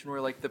situation where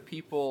like the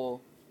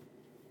people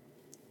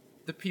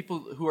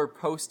who are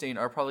posting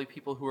are probably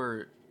people who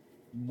are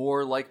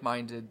more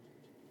like-minded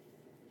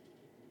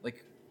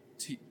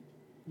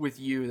with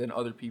you than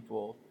other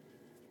people.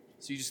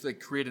 So you just like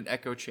create an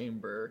echo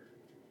chamber,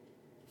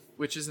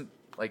 which isn't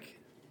like,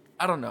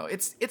 I don't know.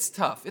 It's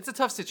tough. It's a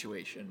tough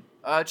situation.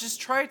 Just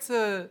try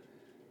to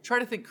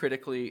think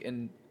critically,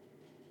 and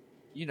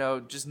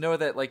just know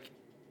that like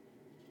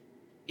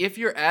if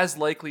you're as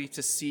likely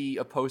to see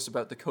a post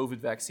about the COVID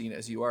vaccine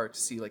as you are to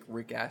see like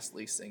Rick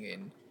Astley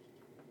singing,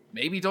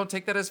 maybe don't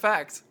take that as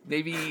fact.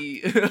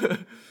 Maybe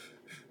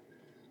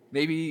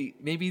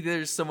maybe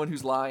there's someone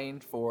who's lying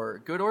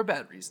for good or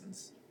bad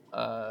reasons.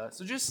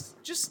 So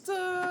just be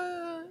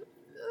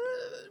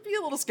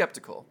a little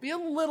skeptical. Be a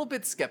little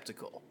bit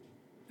skeptical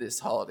this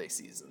holiday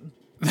season.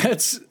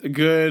 That's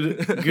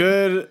good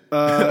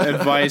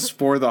advice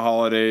for the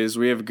holidays.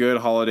 We have good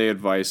holiday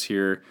advice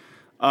here.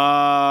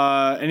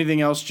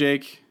 Anything else,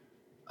 Jake?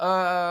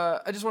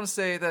 I just want to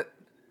say that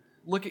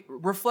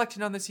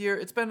reflecting on this year,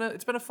 it's been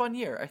a fun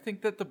year. I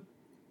think that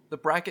the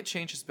bracket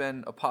change has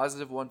been a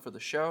positive one for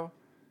the show.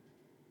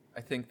 I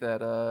think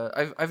that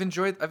I've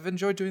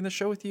enjoyed doing the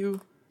show with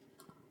you.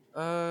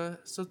 So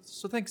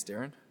thanks,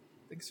 Darren.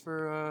 Thanks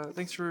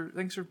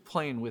for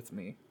playing with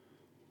me.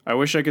 I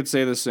wish I could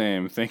say the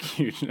same. Thank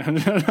you.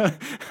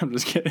 I'm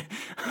just kidding.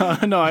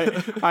 No,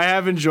 I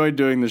have enjoyed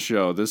doing the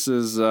show. This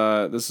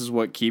is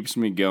what keeps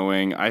me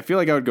going. I feel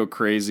like I would go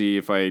crazy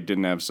if I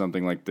didn't have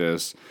something like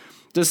this.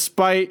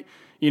 Despite,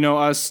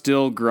 us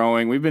still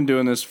growing. We've been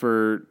doing this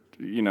for,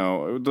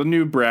 the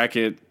new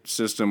bracket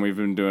system we've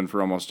been doing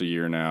for almost a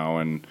year now.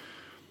 And,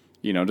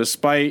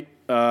 despite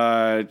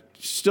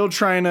still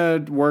trying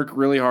to work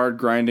really hard,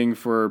 grinding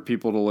for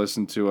people to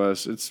listen to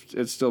us,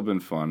 it's still been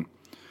fun.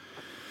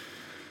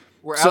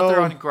 We're out there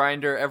on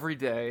Grindr every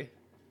day,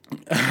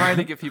 trying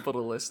to get people to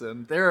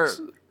listen. They're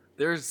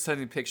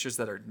sending pictures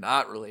that are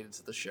not related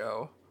to the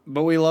show,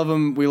 but we love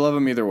them. We love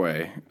them either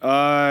way.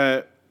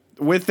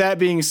 With that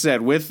being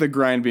said, with the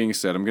grind being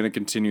said, I'm going to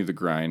continue the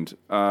grind.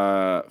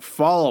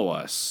 Follow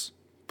us,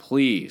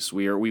 please.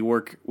 We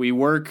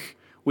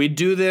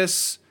do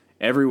this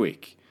every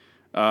week.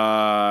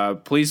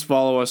 Please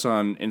follow us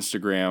on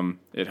Instagram.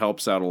 It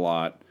helps out a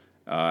lot.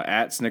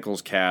 At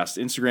SnicklesCast,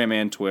 Instagram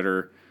and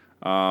Twitter.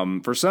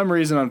 For some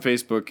reason on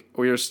Facebook,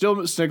 we are still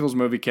Snickles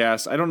Movie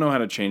Cast. I don't know how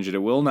to change it. It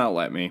will not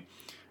let me.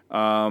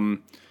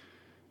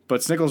 But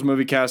Snickles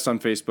Movie Cast on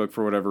Facebook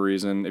for whatever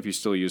reason, if you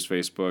still use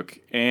Facebook.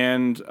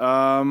 And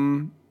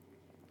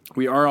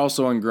we are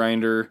also on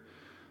Grindr.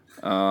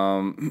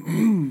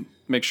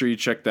 Make sure you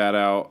check that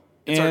out.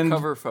 It's our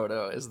cover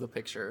photo is the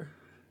picture.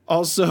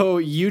 Also,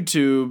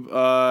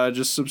 YouTube,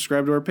 just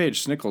subscribe to our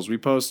page,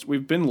 Snickles.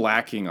 We've been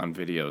lacking on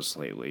videos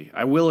lately.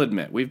 I will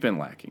admit, we've been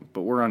lacking,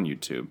 but we're on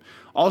YouTube.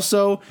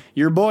 Also,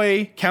 your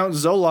boy, Count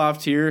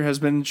Zoloft here, has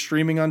been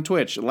streaming on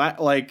Twitch.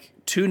 Like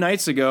 2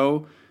 nights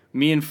ago,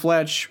 me and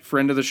Fletch,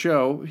 friend of the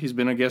show, he's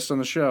been a guest on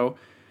the show,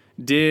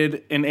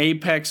 did an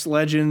Apex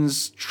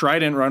Legends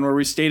Trident run where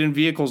we stayed in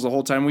vehicles the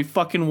whole time. We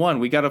fucking won.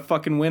 We got a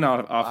fucking win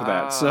off of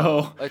that.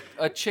 So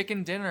a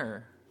chicken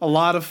dinner. A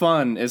lot of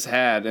fun is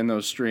had in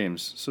those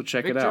streams, so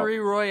check it out. Victory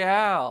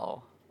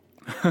Royale.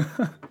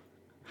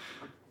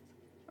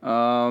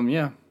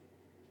 Yeah.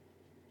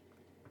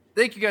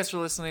 Thank you guys for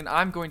listening.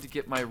 I'm going to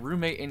get my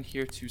roommate in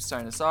here to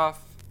sign us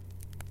off.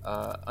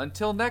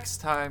 Until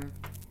next time,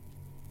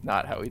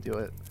 not how we do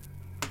it.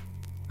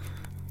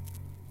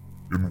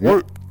 In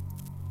what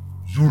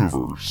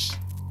universe?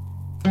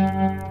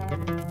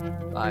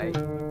 Bye.